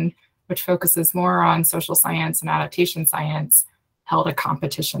Division, which focuses more on social science and adaptation science, held a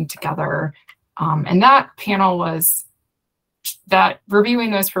competition together. And that panel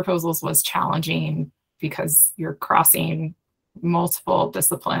reviewing those proposals was challenging because you're crossing multiple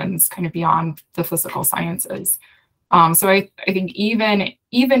disciplines kind of beyond the physical sciences. So I think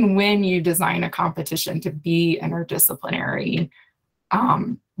even when you design a competition to be interdisciplinary,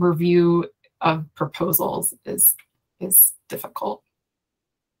 review of proposals is difficult.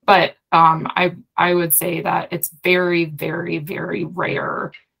 But I would say that it's very, very, very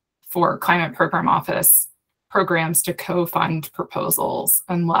rare for Climate Program Office programs to co-fund proposals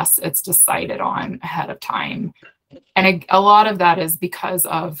unless it's decided on ahead of time. And a lot of that is because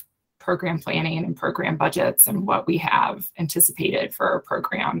of program planning and program budgets and what we have anticipated for our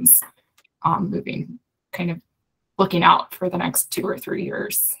programs moving, kind of looking out for the next 2 or 3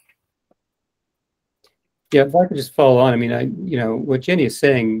 years. Yeah, if I could just follow on, I mean, what Jenny is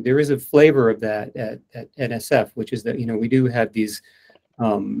saying, there is a flavor of that at NSF, which is that, we do have these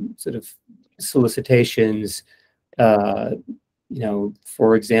sort of solicitations, for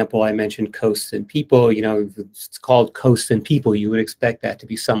example, I mentioned coasts and people, it's called coasts and people, you would expect that to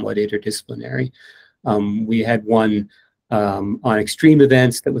be somewhat interdisciplinary. We had one on extreme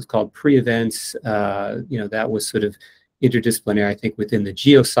events that was called pre-events, that was sort of interdisciplinary, I think, within the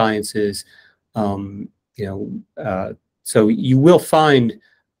geosciences. So you will find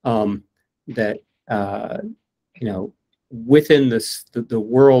that, within the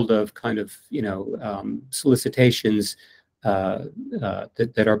world of kind of, solicitations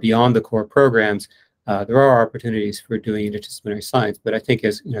that are beyond the core programs, there are opportunities for doing interdisciplinary science. But I think,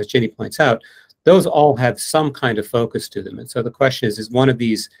 as Jenny points out, those all have some kind of focus to them. And so the question is one of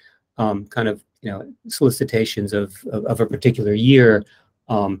these kind of, solicitations of a particular year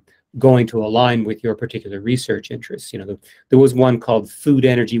going to align with your particular research interests? There was one called food,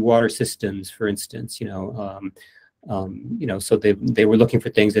 energy, water systems, for instance, so they were looking for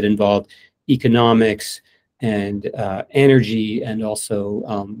things that involved economics and energy and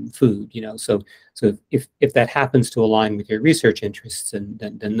also food, so if that happens to align with your research interests,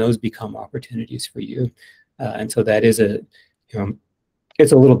 then those become opportunities for you. And so that is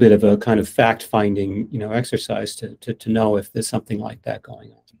it's a little bit of a kind of fact-finding, exercise to know if there's something like that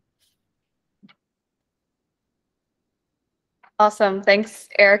going on. Awesome. Thanks,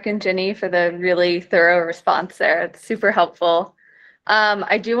 Eric and Jenny, for the really thorough response there. It's super helpful.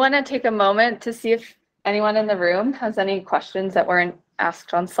 I do want to take a moment to see if anyone in the room has any questions that weren't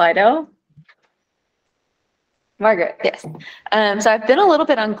asked on Slido. Margaret. Yes. So I've been a little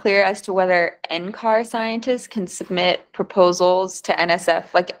bit unclear as to whether NCAR scientists can submit proposals to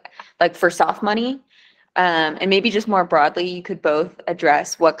NSF, like for soft money. And maybe just more broadly, you could both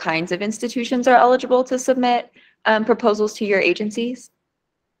address what kinds of institutions are eligible to submit proposals to your agencies?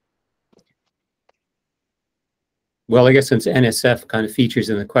 Well, I guess since NSF kind of features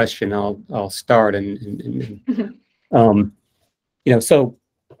in the question, I'll start so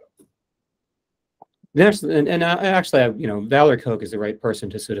there's actually Valerie Koch is the right person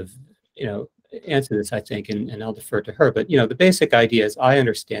to sort of answer this, I think, and I'll defer to her. But the basic idea, as I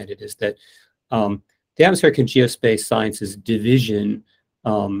understand it, is that the Atmospheric and Geospace Sciences Division,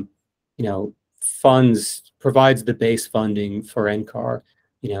 provides the base funding for NCAR,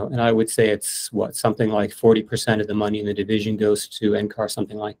 and I would say it's something like 40% of the money in the division goes to NCAR,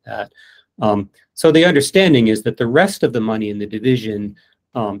 something like that. So the understanding is that the rest of the money in the division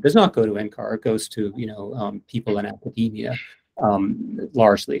does not go to NCAR. It goes to people in academia,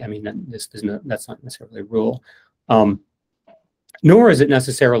 largely. I mean, that's not necessarily a rule, nor is it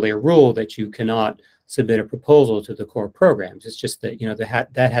necessarily a rule that you cannot submit a proposal to the core programs. It's just that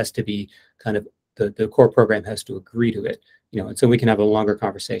that has to be kind of the core program has to agree to it, and so we can have a longer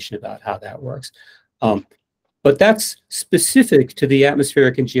conversation about how that works. But that's specific to the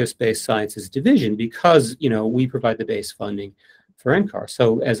Atmospheric and Geospace Sciences Division because, we provide the base funding for NCAR.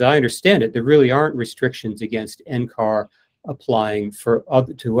 So as I understand it, there really aren't restrictions against NCAR applying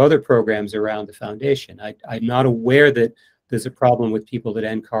to other programs around the foundation. I'm not aware that there's a problem with people at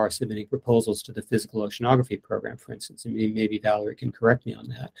NCAR submitting proposals to the physical oceanography program, for instance. And maybe Valerie can correct me on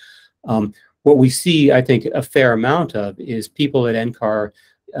that. What we see, I think, a fair amount of is people at NCAR,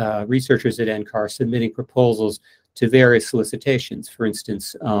 researchers at NCAR submitting proposals to various solicitations. For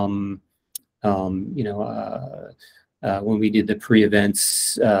instance, when we did the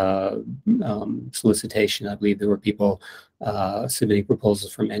pre-events solicitation, I believe there were people submitting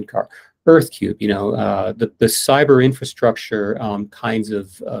proposals from NCAR. EarthCube, the cyber infrastructure kinds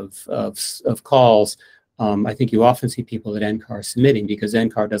of calls. I think you often see people at NCAR submitting because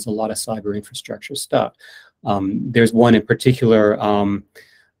NCAR does a lot of cyber infrastructure stuff. There's one in particular,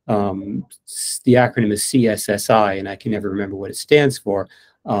 the acronym is CSSI, and I can never remember what it stands for.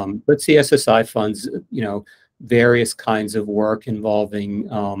 But CSSI funds, various kinds of work involving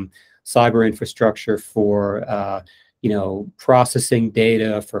cyber infrastructure for, processing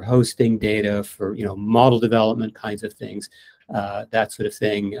data, for hosting data, for, model development kinds of things, that sort of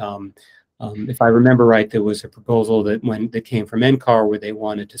thing. If I remember right, there was a proposal that came from NCAR where they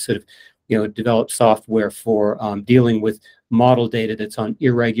wanted to sort of, develop software for dealing with model data that's on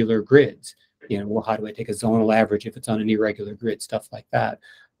irregular grids. Well, how do I take a zonal average if it's on an irregular grid, stuff like that.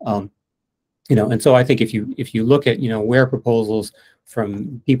 And so I think if you look at, where proposals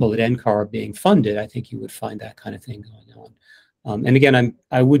from people at NCAR are being funded, I think you would find that kind of thing going on. And again,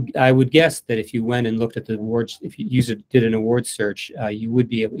 I would guess that if you went and looked at the awards, if you did an award search, you would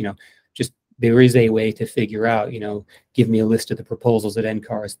be able, just there is a way to figure out, give me a list of the proposals that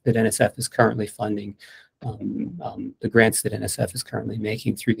NSF is currently funding, the grants that NSF is currently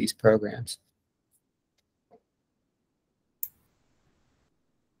making through these programs.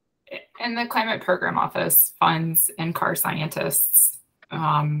 And the Climate Program Office funds NCAR scientists.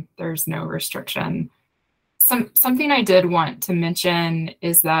 There's no restriction. Something I did want to mention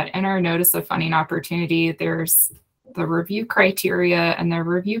is that in our notice of funding opportunity, there's the review criteria and the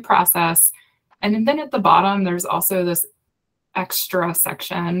review process. And then at the bottom, there's also this extra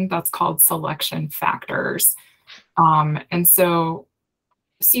section that's called selection factors. And so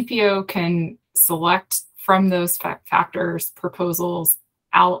CPO can select from those factors proposals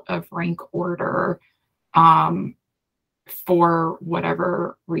out of rank order for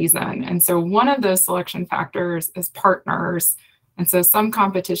whatever reason. And so one of those selection factors is partners. And so some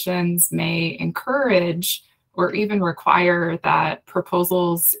competitions may encourage or even require that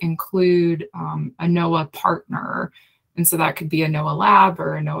proposals include a NOAA partner. And so that could be a NOAA lab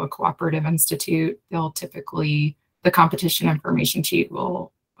or a NOAA cooperative institute. They'll typically, the competition information sheet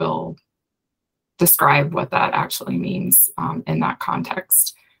will describe what that actually means in that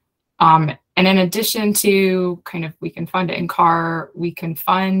context. And in addition to we can fund NCAR, we can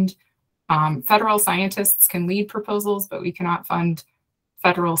fund federal scientists can lead proposals, but we cannot fund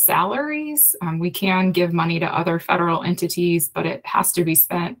federal salaries. We can give money to other federal entities, but it has to be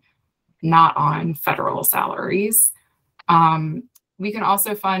spent not on federal salaries. We can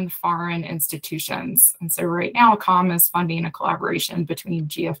also fund foreign institutions. And so right now, COM is funding a collaboration between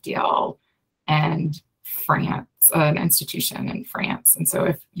GFDL and France, an institution in France. And so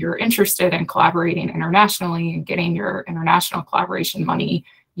if you're interested in collaborating internationally and getting your international collaboration money,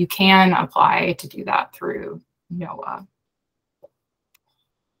 you can apply to do that through NOAA.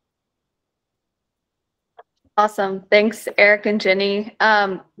 Awesome. Thanks, Eric and Jenny.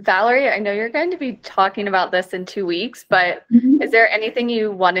 Valerie, I know you're going to be talking about this in 2 weeks, but is there anything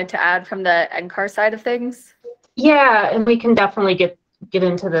you wanted to add from the NCAR side of things? Yeah, and we can definitely get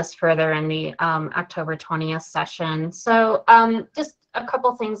into this further in the October 20th session. So just a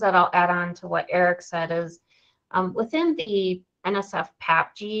couple things that I'll add on to what Eric said is within the NSF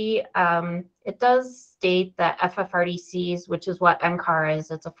PAPG, it does state that FFRDCs, which is what NCAR is,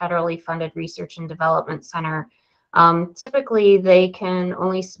 it's a federally funded research and development center. Typically, they can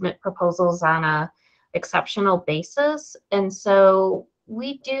only submit proposals on a exceptional basis. And so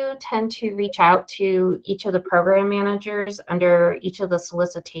we do tend to reach out to each of the program managers under each of the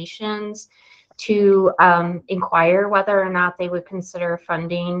solicitations to inquire whether or not they would consider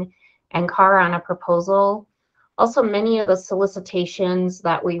funding NCAR on a proposal. Also, many of the solicitations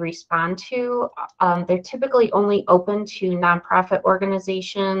that we respond to, they're typically only open to nonprofit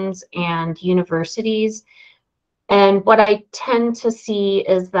organizations and universities. And what I tend to see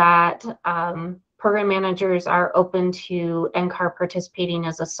is that program managers are open to NCAR participating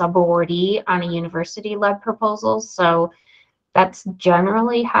as a sub-awardee on a university-led proposal. So that's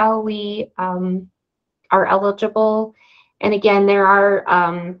generally how we are eligible. And again, there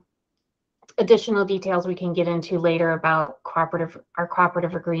are additional details we can get into later about our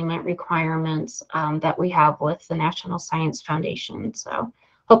cooperative agreement requirements that we have with the National Science Foundation. So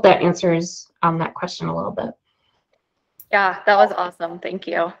hope that answers that question a little bit. Yeah, that was awesome. Thank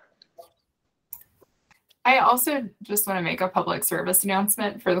you. I also just want to make a public service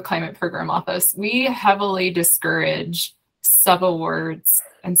announcement for the Climate Program Office. We heavily discourage subawards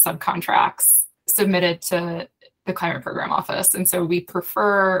and subcontracts submitted to the Climate Program Office. And so we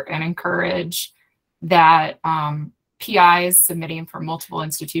prefer and encourage that PIs submitting from multiple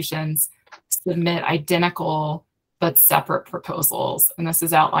institutions submit identical but separate proposals. And this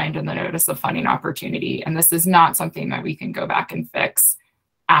is outlined in the Notice of Funding Opportunity. And this is not something that we can go back and fix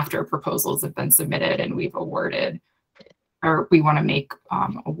after proposals have been submitted and we've awarded, or we want to make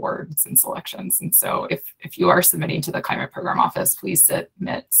awards and selections. And so if you are submitting to the Climate Program Office, please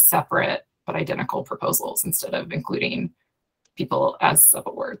submit separate but identical proposals instead of including people as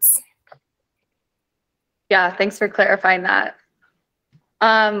subawards. Yeah, thanks for clarifying that.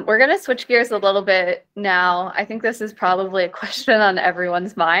 We're going to switch gears a little bit now. I think this is probably a question on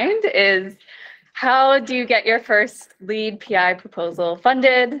everyone's mind is how do you get your first lead PI proposal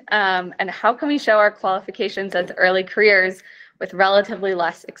funded? And how can we show our qualifications as early careers with relatively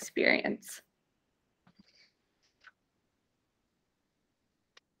less experience?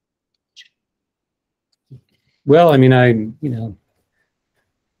 Well, I mean, as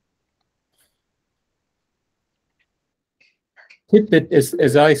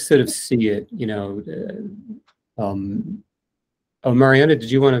I sort of see it, oh, Mariana,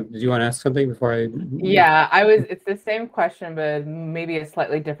 did you want to ask something before I? Yeah, it's the same question, but maybe a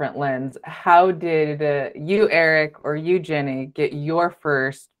slightly different lens. How did you, Eric, or you, Jenny, get your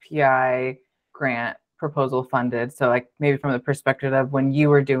first PI grant proposal funded? So like maybe from the perspective of when you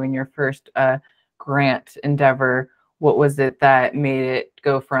were doing your first grant endeavor, what was it that made it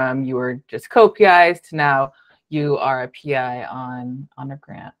go from you were just co-PIs to now you are a PI on a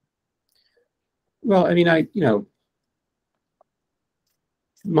grant? Well, I mean,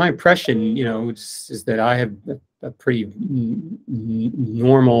 my impression, is that I have a pretty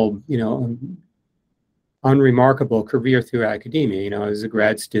normal, unremarkable career through academia. I was a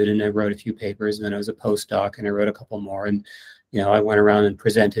grad student, I wrote a few papers, and then I was a postdoc, and I wrote a couple more, and I went around and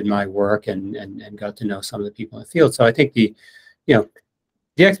presented my work and got to know some of the people in the field. So I think the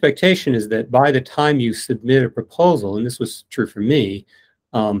expectation is that by the time you submit a proposal, and this was true for me,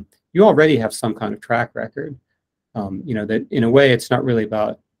 you already have some kind of track record. That in a way, it's not really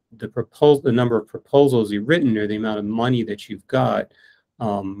about the number of proposals you've written or the amount of money that you've got.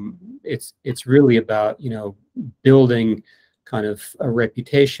 It's really about, building kind of a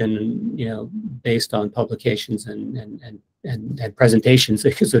reputation, based on publications and presentations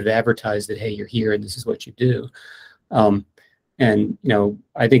that sort of advertise that, hey, you're here and this is what you do. And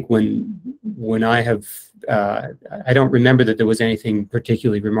I think when I have, I don't remember that there was anything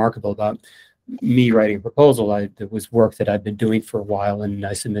particularly remarkable about me writing a proposal. There was work that I've been doing for a while, and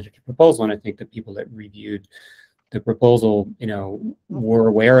I submitted a proposal, and I think the people that reviewed the proposal, were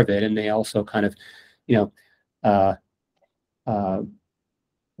aware of it, and they also kind of,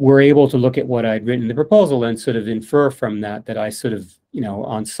 were able to look at what I'd written in the proposal and sort of infer from that I sort of,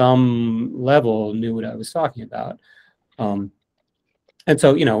 on some level knew what I was talking about. And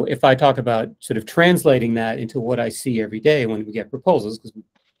so, if I talk about sort of translating that into what I see every day when we get proposals, because we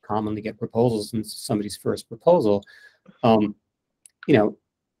commonly get proposals in somebody's first proposal,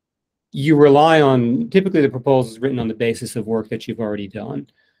 you rely on, typically the proposal is written on the basis of work that you've already done,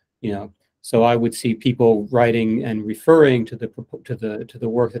 So I would see people writing and referring to the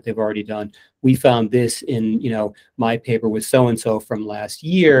work that they've already done. We found this in, my paper with so-and-so from last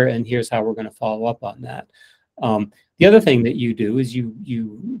year, and here's how we're going to follow up on that. The other thing that you do is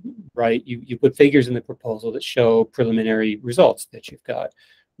you put figures in the proposal that show preliminary results that you've got.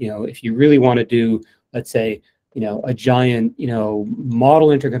 If you really want to do, let's say, a giant, model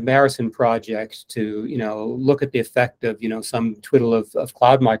intercomparison project to, look at the effect of, some twiddle of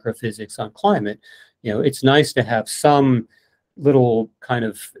cloud microphysics on climate, it's nice to have some little kind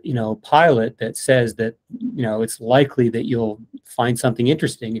of, pilot that says that, it's likely that you'll find something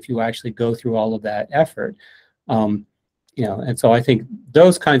interesting if you actually go through all of that effort. And so I think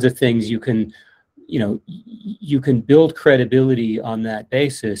those kinds of things you can build credibility on that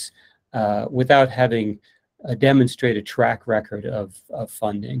basis without having a demonstrated track record of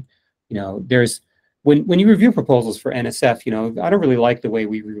funding. There's when you review proposals for NSF, I don't really like the way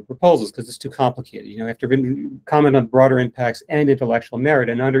we review proposals because it's too complicated. You have to comment on broader impacts and intellectual merit,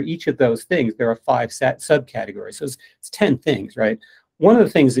 and under each of those things, there are 5 subcategories. So it's 10 things, right? One of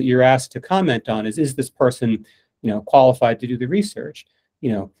the things that you're asked to comment on is this person, qualified to do the research?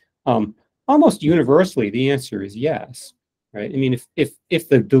 Almost universally, the answer is yes, right? I mean, if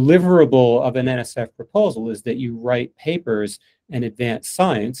the deliverable of an NSF proposal is that you write papers and advance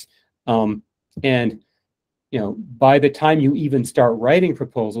science, and by the time you even start writing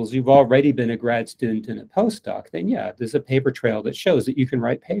proposals, you've already been a grad student and a postdoc, then yeah, there's a paper trail that shows that you can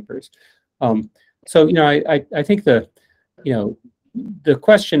write papers. So I think the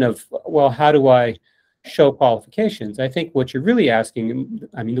question of, well, how do I show qualifications? I think what you're really asking,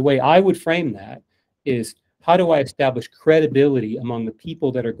 I mean, the way I would frame that is, how do I establish credibility among the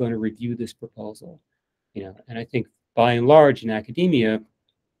people that are going to review this proposal? And I think by and large in academia,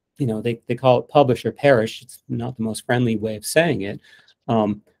 they call it publish or perish. It's not the most friendly way of saying it.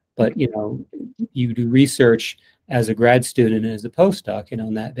 But, you do research as a grad student and as a postdoc, and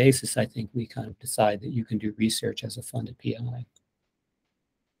on that basis, I think we kind of decide that you can do research as a funded PI.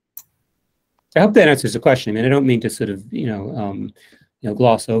 I hope that answers the question. I mean, I don't mean to sort of,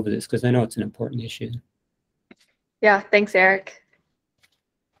 gloss over this, because I know it's an important issue. Yeah, thanks, Eric.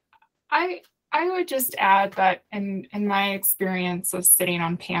 I would just add that in my experience of sitting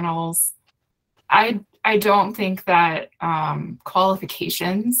on panels, I don't think that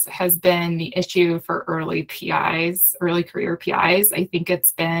qualifications has been the issue for early PIs, early career PIs. I think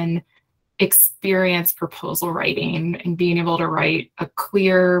it's been experience proposal writing and being able to write a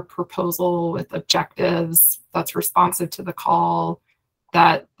clear proposal with objectives that's responsive to the call,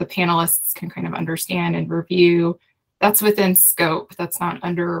 that the panelists can kind of understand and review. That's within scope. That's not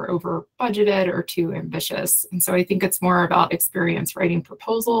under or over budgeted or too ambitious. And so I think it's more about experience writing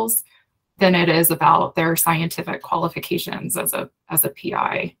proposals than it is about their scientific qualifications as a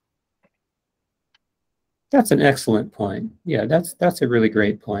PI. That's an excellent point. Yeah, that's a really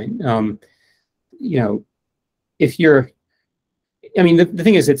great point. You know, if you're, I mean, the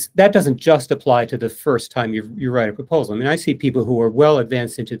thing is, that doesn't just apply to the first time you write a proposal. I mean, I see people who are well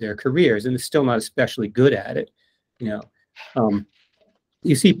advanced into their careers and they're still not especially good at it. You know,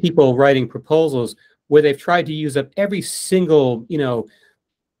 you see people writing proposals where they've tried to use up every single, you know,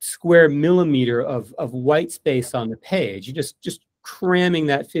 square millimeter of white space on the page. You just cramming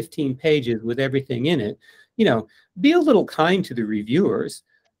that 15 pages with everything in it. You know, be a little kind to the reviewers.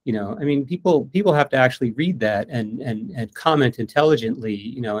 You know, I mean, people have to actually read that and comment intelligently,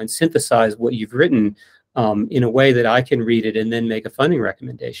 you know, and synthesize what you've written in a way that I can read it and then make a funding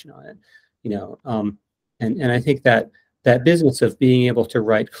recommendation on it. You know, and I think that business of being able to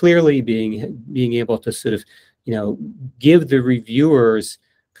write clearly, being able to sort of, you know, give the reviewers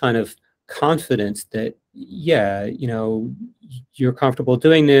kind of confidence that, yeah, you know, you're comfortable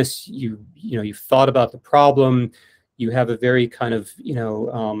doing this, you know, you've thought about the problem, you have a very kind of, you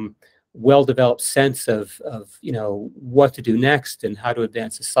know, well-developed sense of, you know, what to do next and how to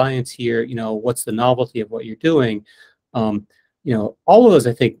advance the science here, you know, what's the novelty of what you're doing. You know, all of those,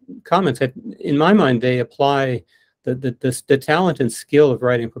 I think, comments, in my mind, they apply. The talent and skill of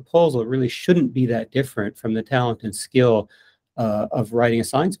writing a proposal really shouldn't be that different from the talent and skill of writing a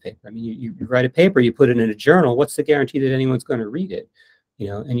science paper. I mean, you write a paper, you put it in a journal, what's the guarantee that anyone's going to read it? You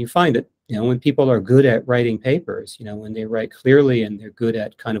know, and you find that, you know, when people are good at writing papers, you know, when they write clearly and they're good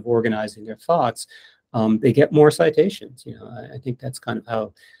at kind of organizing their thoughts, they get more citations. You know, I think that's kind of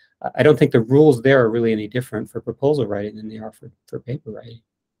how, I don't think the rules there are really any different for proposal writing than they are for paper writing.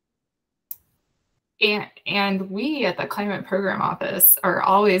 And we at the Climate Program Office are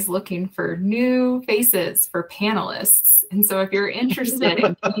always looking for new faces for panelists. And so if you're interested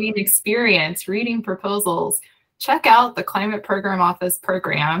in gaining experience reading proposals, check out the Climate Program Office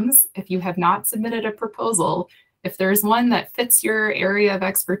programs. If you have not submitted a proposal, if there's one that fits your area of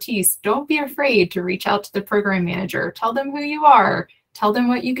expertise, don't be afraid to reach out to the program manager. Tell them who you are. Tell them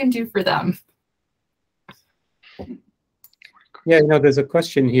what you can do for them. Yeah, you know, there's a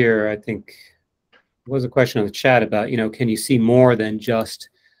question here, I think, was a question on the chat about, you know, can you see more than just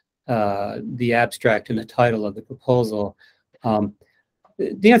the abstract and the title of the proposal?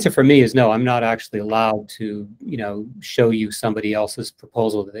 The answer for me is no. I'm not actually allowed to, you know, show you somebody else's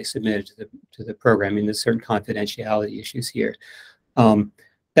proposal that they submitted to the program. I mean, there's certain confidentiality issues here.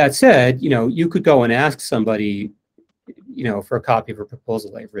 That said, you know, you could go and ask somebody, you know, for a copy of a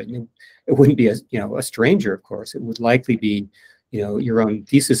proposal they've written. It wouldn't be a stranger, of course. It would likely be, you know, your own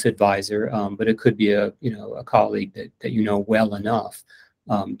thesis advisor, but it could be a colleague that you know well enough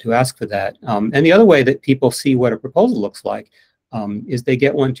to ask for that. And the other way that people see what a proposal looks like is they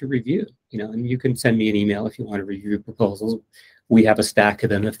get one to review. You know, and you can send me an email if you want to review proposals. We have a stack of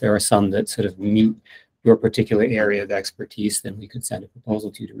them. If there are some that sort of meet your particular area of expertise, then we could send a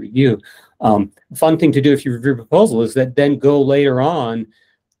proposal to you to review. A fun thing to do if you review a proposal is that then go later on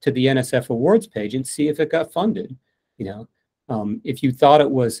to the NSF awards page and see if it got funded. You know. If you thought it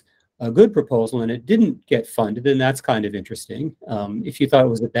was a good proposal and it didn't get funded, then that's kind of interesting. If you thought it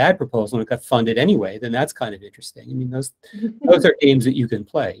was a bad proposal and it got funded anyway, then that's kind of interesting. I mean, those are games that you can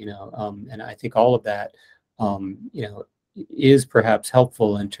play, you know, and I think all of that, you know, is perhaps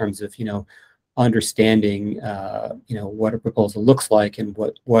helpful in terms of, you know, understanding, you know, what a proposal looks like and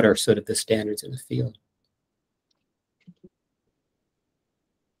what are sort of the standards in the field.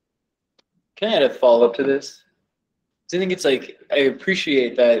 Can I add a follow-up to this? I think it's like, I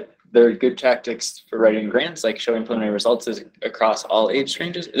appreciate that there are good tactics for writing grants, like showing preliminary results across all age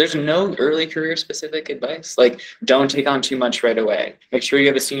ranges. There's no early career specific advice. Like, don't take on too much right away. Make sure you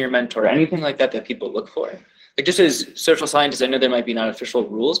have a senior mentor, anything like that people look for. Like, just as social scientists, I know there might be not official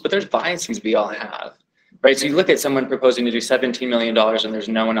rules, but there's biases we all have, right? So you look at someone proposing to do $17 million and there's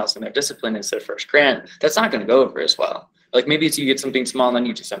no one else in their discipline, it's their first grant. That's not going to go over as well. Like, maybe it's you get something small and then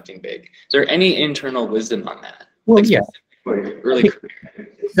you do something big. Is there any internal wisdom on that? Well, like, yeah. Really,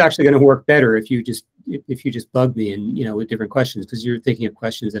 it's actually going to work better if you just if you just bug me and, with different questions, because you're thinking of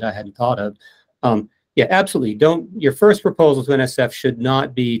questions that I hadn't thought of. Yeah, absolutely. Your first proposal to NSF should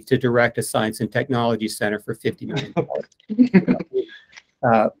not be to direct a science and technology center for $50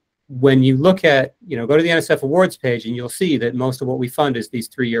 million. When you look at, go to the NSF awards page, and you'll see that most of what we fund is these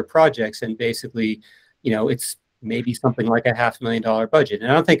 3-year projects, and basically, it's maybe something like a $500,000 budget.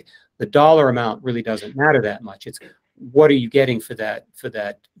 And I don't think the dollar amount really doesn't matter that much. It's what are you getting for that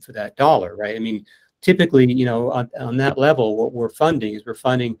dollar, right? I mean, typically, on that level, what we're funding is we're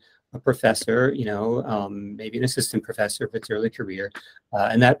funding a professor, maybe an assistant professor if it's early career,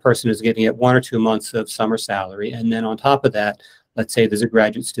 and that person is getting it 1 or 2 months of summer salary. And then on top of that, let's say there's a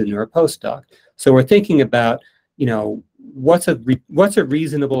graduate student or a postdoc. So we're thinking about, what's a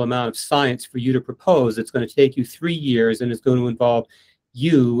reasonable amount of science for you to propose that's going to take you 3 years and is going to involve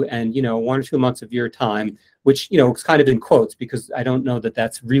you and, 1 or 2 months of your time, which, it's kind of in quotes, because I don't know that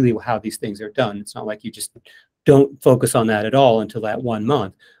that's really how these things are done. It's not like you just don't focus on that at all until that 1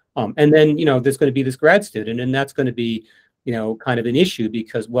 month. And then, there's going to be this grad student, and that's going to be, kind of an issue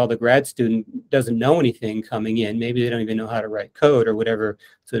because, well, the grad student doesn't know anything coming in. Maybe they don't even know how to write code or whatever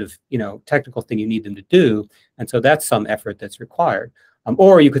sort of, technical thing you need them to do. And so that's some effort that's required.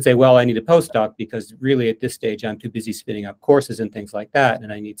 Or you could say, well, I need a postdoc because really at this stage, I'm too busy spinning up courses and things like that.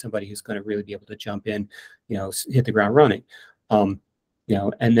 And I need somebody who's going to really be able to jump in, hit the ground running. And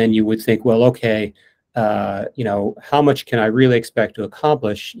then you would think, well, okay, how much can I really expect to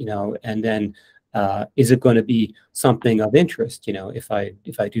accomplish, and then is it going to be something of interest, if I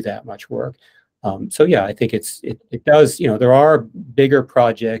do that much work? So yeah, I think it does, there are bigger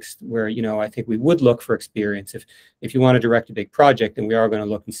projects where, I think we would look for experience. If you want to direct a big project, then we are going to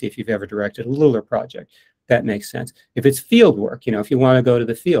look and see if you've ever directed a littler project. That makes sense. If it's field work, if you want to go to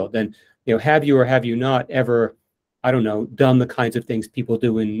the field, then, have you or have you not ever, I don't know, done the kinds of things people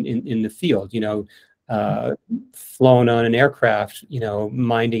do in the field, flown on an aircraft,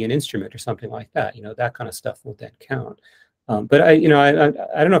 minding an instrument or something like that, that kind of stuff will then count. But I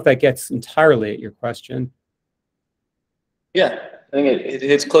don't know if that gets entirely at your question. Yeah, I think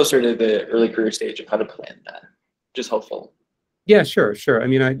it's closer to the early career stage of how to plan that, which is helpful. Yeah, sure. I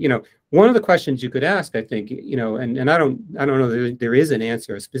mean, one of the questions you could ask, I think, and I don't know that there is an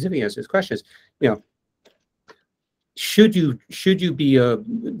answer, a specific answer to this question is, should you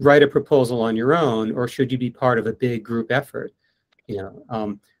write a proposal on your own, or should you be part of a big group effort?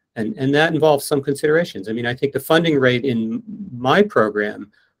 And that involves some considerations. I mean, I think the funding rate in my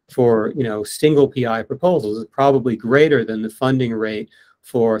program for single PI proposals is probably greater than the funding rate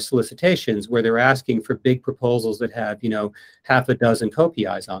for solicitations where they're asking for big proposals that have half a dozen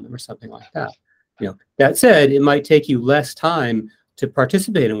co-PIs on them or something like that. That said, it might take you less time to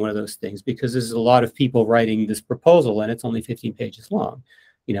participate in one of those things because there's a lot of people writing this proposal and it's only 15 pages long.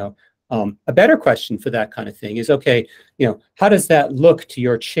 A better question for that kind of thing is, okay, how does that look to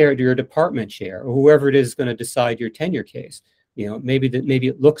your chair, to your department chair, or whoever it is going to decide your tenure case? Maybe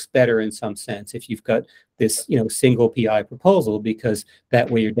it looks better in some sense if you've got this, single PI proposal, because that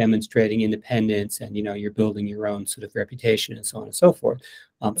way you're demonstrating independence and, you're building your own sort of reputation and so on and so forth.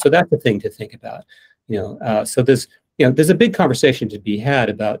 So that's the thing to think about. So there's a big conversation to be had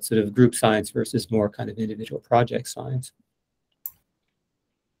about sort of group science versus more kind of individual project science.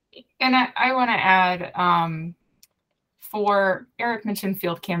 And I want to add, for Eric mentioned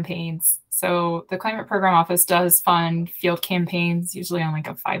field campaigns. So the Climate Program Office does fund field campaigns, usually on like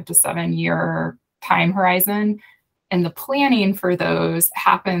a 5 to 7 year time horizon. And the planning for those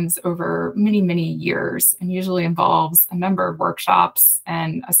happens over many, many years and usually involves a number of workshops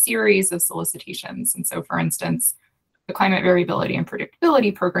and a series of solicitations. And so, for instance, the Climate Variability and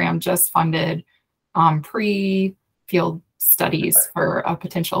Predictability Program just funded pre-field studies for a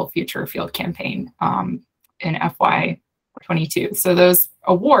potential future field campaign in FY22. So those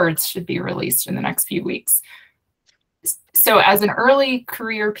awards should be released in the next few weeks. So as an early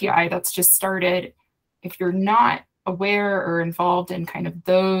career PI that's just started, if you're not aware or involved in kind of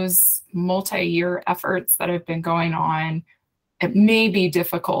those multi-year efforts that have been going on, it may be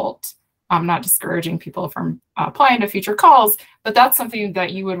difficult. I'm not discouraging people from applying to future calls, but that's something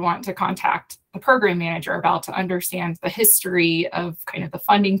that you would want to contact the program manager about to understand the history of kind of the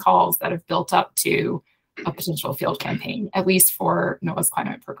funding calls that have built up to a potential field campaign, at least for NOAA's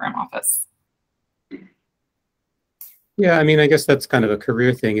Climate Program Office. Yeah, I mean, I guess that's kind of a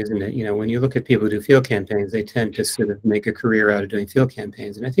career thing, isn't it? When you look at people who do field campaigns, they tend to sort of make a career out of doing field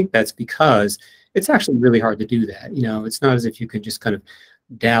campaigns. And I think that's because it's actually really hard to do that. It's not as if you could just kind of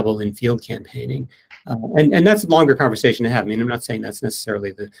dabble in field campaigning. And that's a longer conversation to have. I mean, I'm not saying that's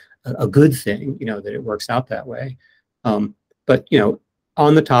necessarily a good thing, that it works out that way. But,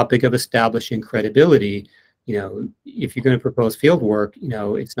 on the topic of establishing credibility, you know, if you're going to propose field work, you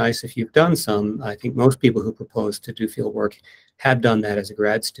know, it's nice if you've done some. I think most people who propose to do field work have done that as a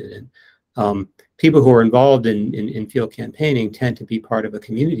grad student. People who are involved in field campaigning tend to be part of a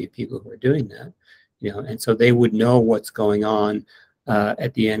community of people who are doing that, you know, and so they would know what's going on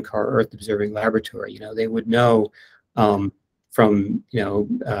at the NCAR Earth Observing Laboratory. You know, they would know from, you know,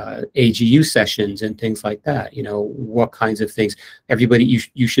 AGU sessions and things like that, you know, what kinds of things. Everybody,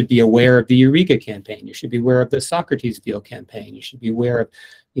 you should be aware of the Eureka campaign. You should be aware of the Socrates Field campaign. You should be aware of,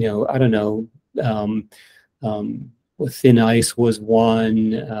 you know, I don't know, Thin Ice was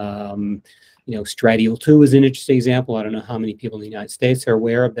one. You know, Stradial 2 is an interesting example. I don't know how many people in the United States are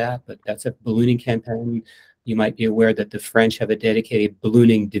aware of that, but that's a ballooning campaign. You might be aware that the French have a dedicated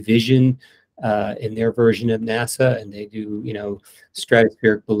ballooning division in their version of NASA, and they do, you know,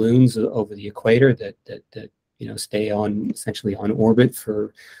 stratospheric balloons over the equator that you know, stay on essentially on orbit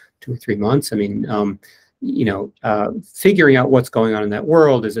for 2 or 3 months. I mean, you know, figuring out what's going on in that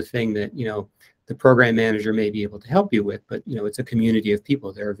world is a thing that, you know, the program manager may be able to help you with, but, you know, it's a community of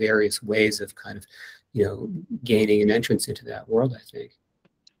people. There are various ways of kind of, you know, gaining an entrance into that world, I think.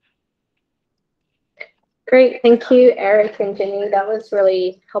 Great, thank you, Eric and Ginny. That was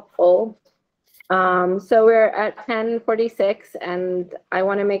really helpful. So we're at 10:46, and I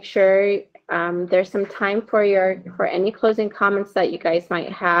want to make sure there's some time for any closing comments that you guys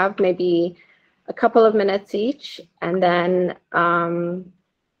might have, maybe a couple of minutes each, and then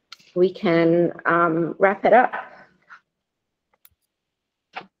we can wrap it up.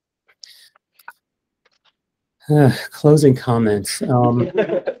 Closing comments.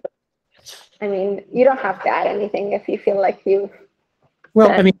 I mean, you don't have to add anything if you feel like you've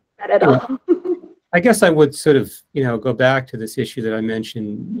said it all. I guess I would sort of, you know, go back to this issue that I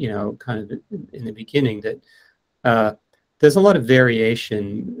mentioned, you know, kind of in the beginning, that there's a lot of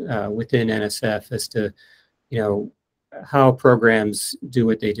variation within NSF as to, you know, how programs do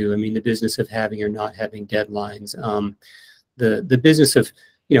what they do. I mean, the business of having or not having deadlines, the business of,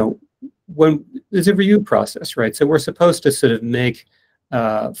 you know, when there's a review process, right? So we're supposed to sort of make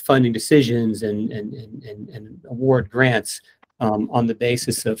funding decisions and award grants on the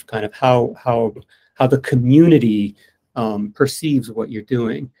basis of kind of how the community perceives what you're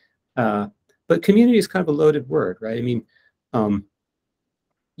doing. But community is kind of a loaded word, right? I mean,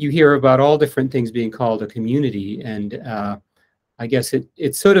 you hear about all different things being called a community, and I guess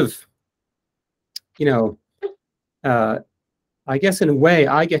it's sort of, you know, I guess in a way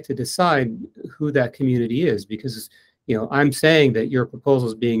I get to decide who that community is, because, you know, I'm saying that your proposal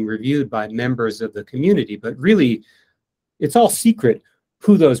is being reviewed by members of the community, but really it's all secret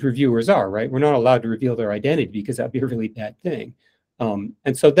who those reviewers are, right? We're not allowed to reveal their identity because that'd be a really bad thing.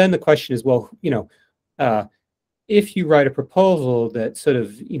 And so then the question is, well, you know, if you write a proposal that sort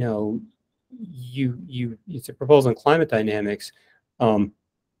of, you know, it's a proposal on climate dynamics, you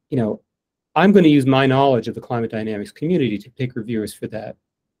know, I'm going to use my knowledge of the climate dynamics community to pick reviewers for that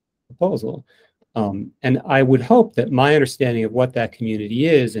proposal. And I would hope that my understanding of what that community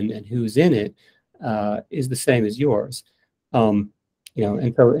is and who's in it is the same as yours. You know,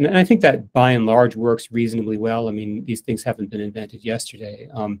 and so, and I think that by and large works reasonably well. I mean, these things haven't been invented yesterday.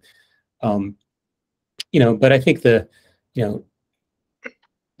 You know, but I think the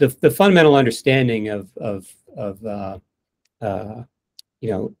fundamental understanding of you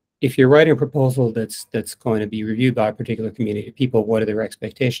know, if you're writing a proposal that's going to be reviewed by a particular community of people, what are their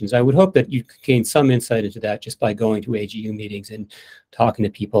expectations? I would hope that you could gain some insight into that just by going to AGU meetings and talking to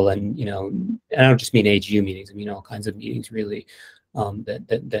people, and, you know, and I don't just mean AGU meetings, I mean all kinds of meetings really,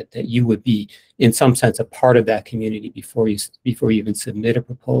 that you would be in some sense a part of that community before you even submit a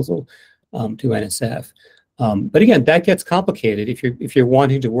proposal to NSF. But again, that gets complicated if you're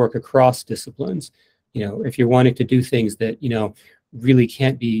wanting to work across disciplines. You know, if you're wanting to do things that, you know, really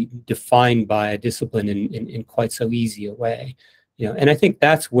can't be defined by a discipline in quite so easy a way. You know, and I think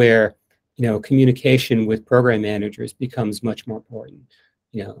that's where, you know, communication with program managers becomes much more important.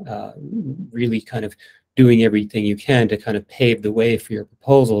 You know, really kind of doing everything you can to kind of pave the way for your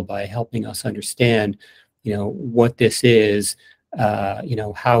proposal by helping us understand, you know, what this is, you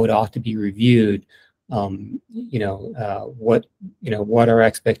know, how it ought to be reviewed, you know, what our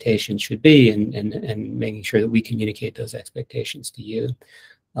expectations should be, and making sure that we communicate those expectations to you.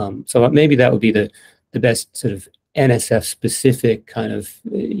 So maybe that would be the best sort of NSF specific kind of,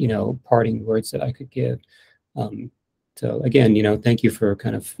 you know, parting words that I could give. So again, you know, thank you for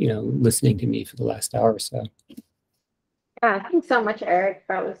kind of, you know, listening to me for the last hour or so. Yeah, thanks so much, Eric.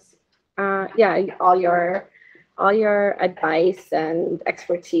 That was, yeah, all your all your advice and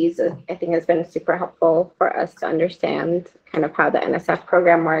expertise, I think, has been super helpful for us to understand kind of how the NSF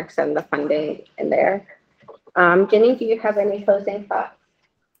program works and the funding in there. Jenny, do you have any closing thoughts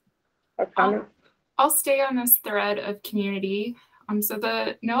or comments? I'll stay on this thread of community. So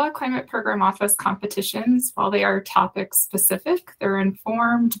the NOAA Climate Program Office competitions, while they are topic specific, they're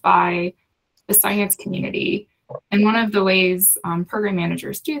informed by the science community. And one of the ways program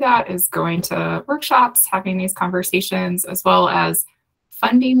managers do that is going to workshops, having these conversations, as well as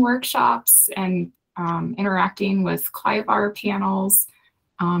funding workshops and interacting with CLIVAR panels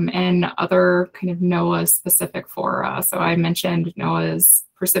and other kind of NOAA specific fora. So I mentioned NOAA's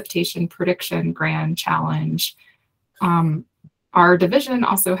Precipitation Prediction Grand Challenge. Our division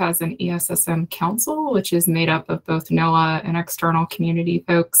also has an ESSM council, which is made up of both NOAA and external community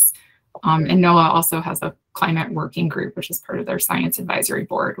folks. And NOAA also has a climate working group, which is part of their science advisory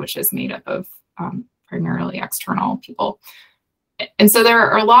board, which is made up of primarily external people. And so there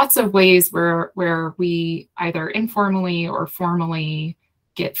are lots of ways where we either informally or formally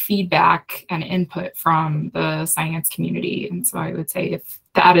get feedback and input from the science community. And so I would say if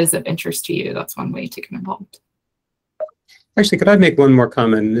that is of interest to you, that's one way to get involved. Actually, could I make one more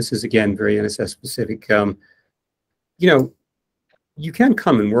comment? And this is, again, very NSF specific. You know, you can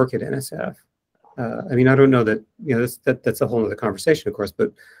come and work at NSF. I mean, I don't know that, you know, that's a whole other conversation, of course,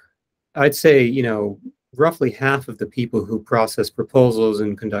 but I'd say, you know, roughly half of the people who process proposals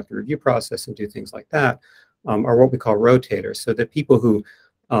and conduct a review process and do things like that are what we call rotators. So the people who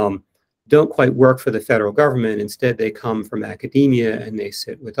don't quite work for the federal government, instead they come from academia and they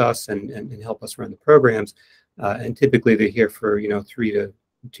sit with us and help us run the programs. And typically they're here for, you know, 2,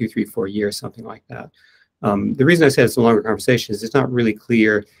 3, 4 years, something like that. The reason I said it's a longer conversation is it's not really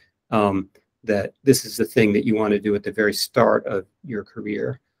clear that this is the thing that you want to do at the very start of your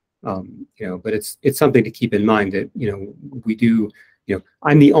career. You know, but it's something to keep in mind that, you know, we do, you know,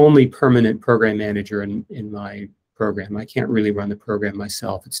 I'm the only permanent program manager in my program. I can't really run the program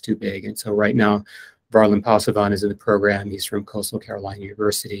myself. It's too big. And so right now, Varlan Pasavan is in the program. He's from Coastal Carolina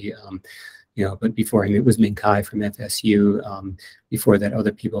University. You know, but before him, it was Min Kai from FSU. Before that,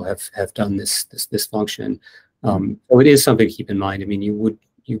 other people have done this function. So it is something to keep in mind. I mean, you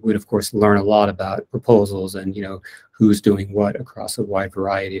would of course learn a lot about proposals and, you know, who's doing what across a wide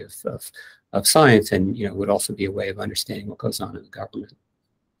variety of science, and, you know, would also be a way of understanding what goes on in the government.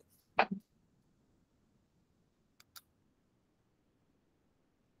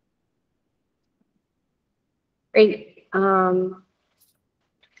 Great.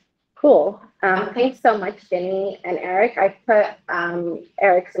 Cool. Thanks so much, Jenny and Eric. I put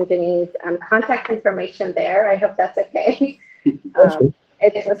Eric's and Jenny's contact information there. I hope that's okay.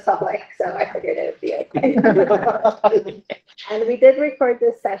 It was public, so I figured it would be okay. And we did record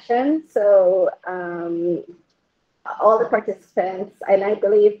this session, so all the participants, and I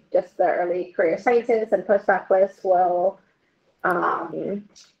believe just the early career scientists and postdoc list will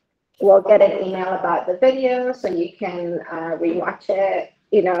get an email about the video, so you can rewatch it.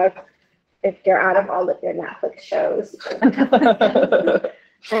 You know, if you're out of all of your Netflix shows.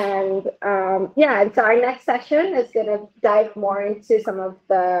 And yeah, and so our next session is going to dive more into some of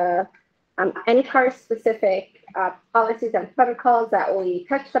the NCAR specific policies and protocols that we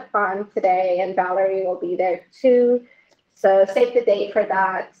touched upon today, and Valerie will be there too. So save the date for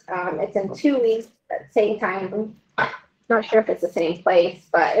that. It's in 2 weeks at the same time. Not sure if it's the same place,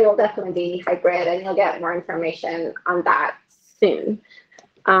 but it will definitely be hybrid, and you'll get more information on that soon.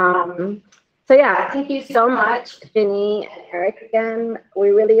 So yeah, thank you so much, Jenny and Eric, again. We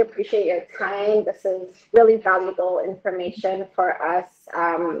really appreciate your time. This is really valuable information for us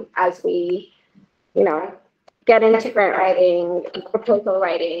as we, you know, get into grant writing, proposal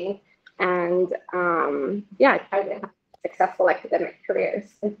writing, and yeah, try to have successful academic careers.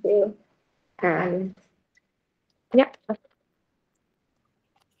 Thank you. And yeah.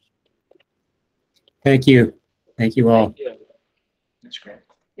 Thank you. Thank you all. Thank you. That's great.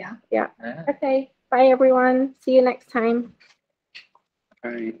 Yeah. Yeah. Okay. Bye, everyone. See you next time.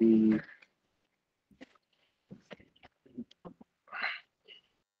 Alrighty.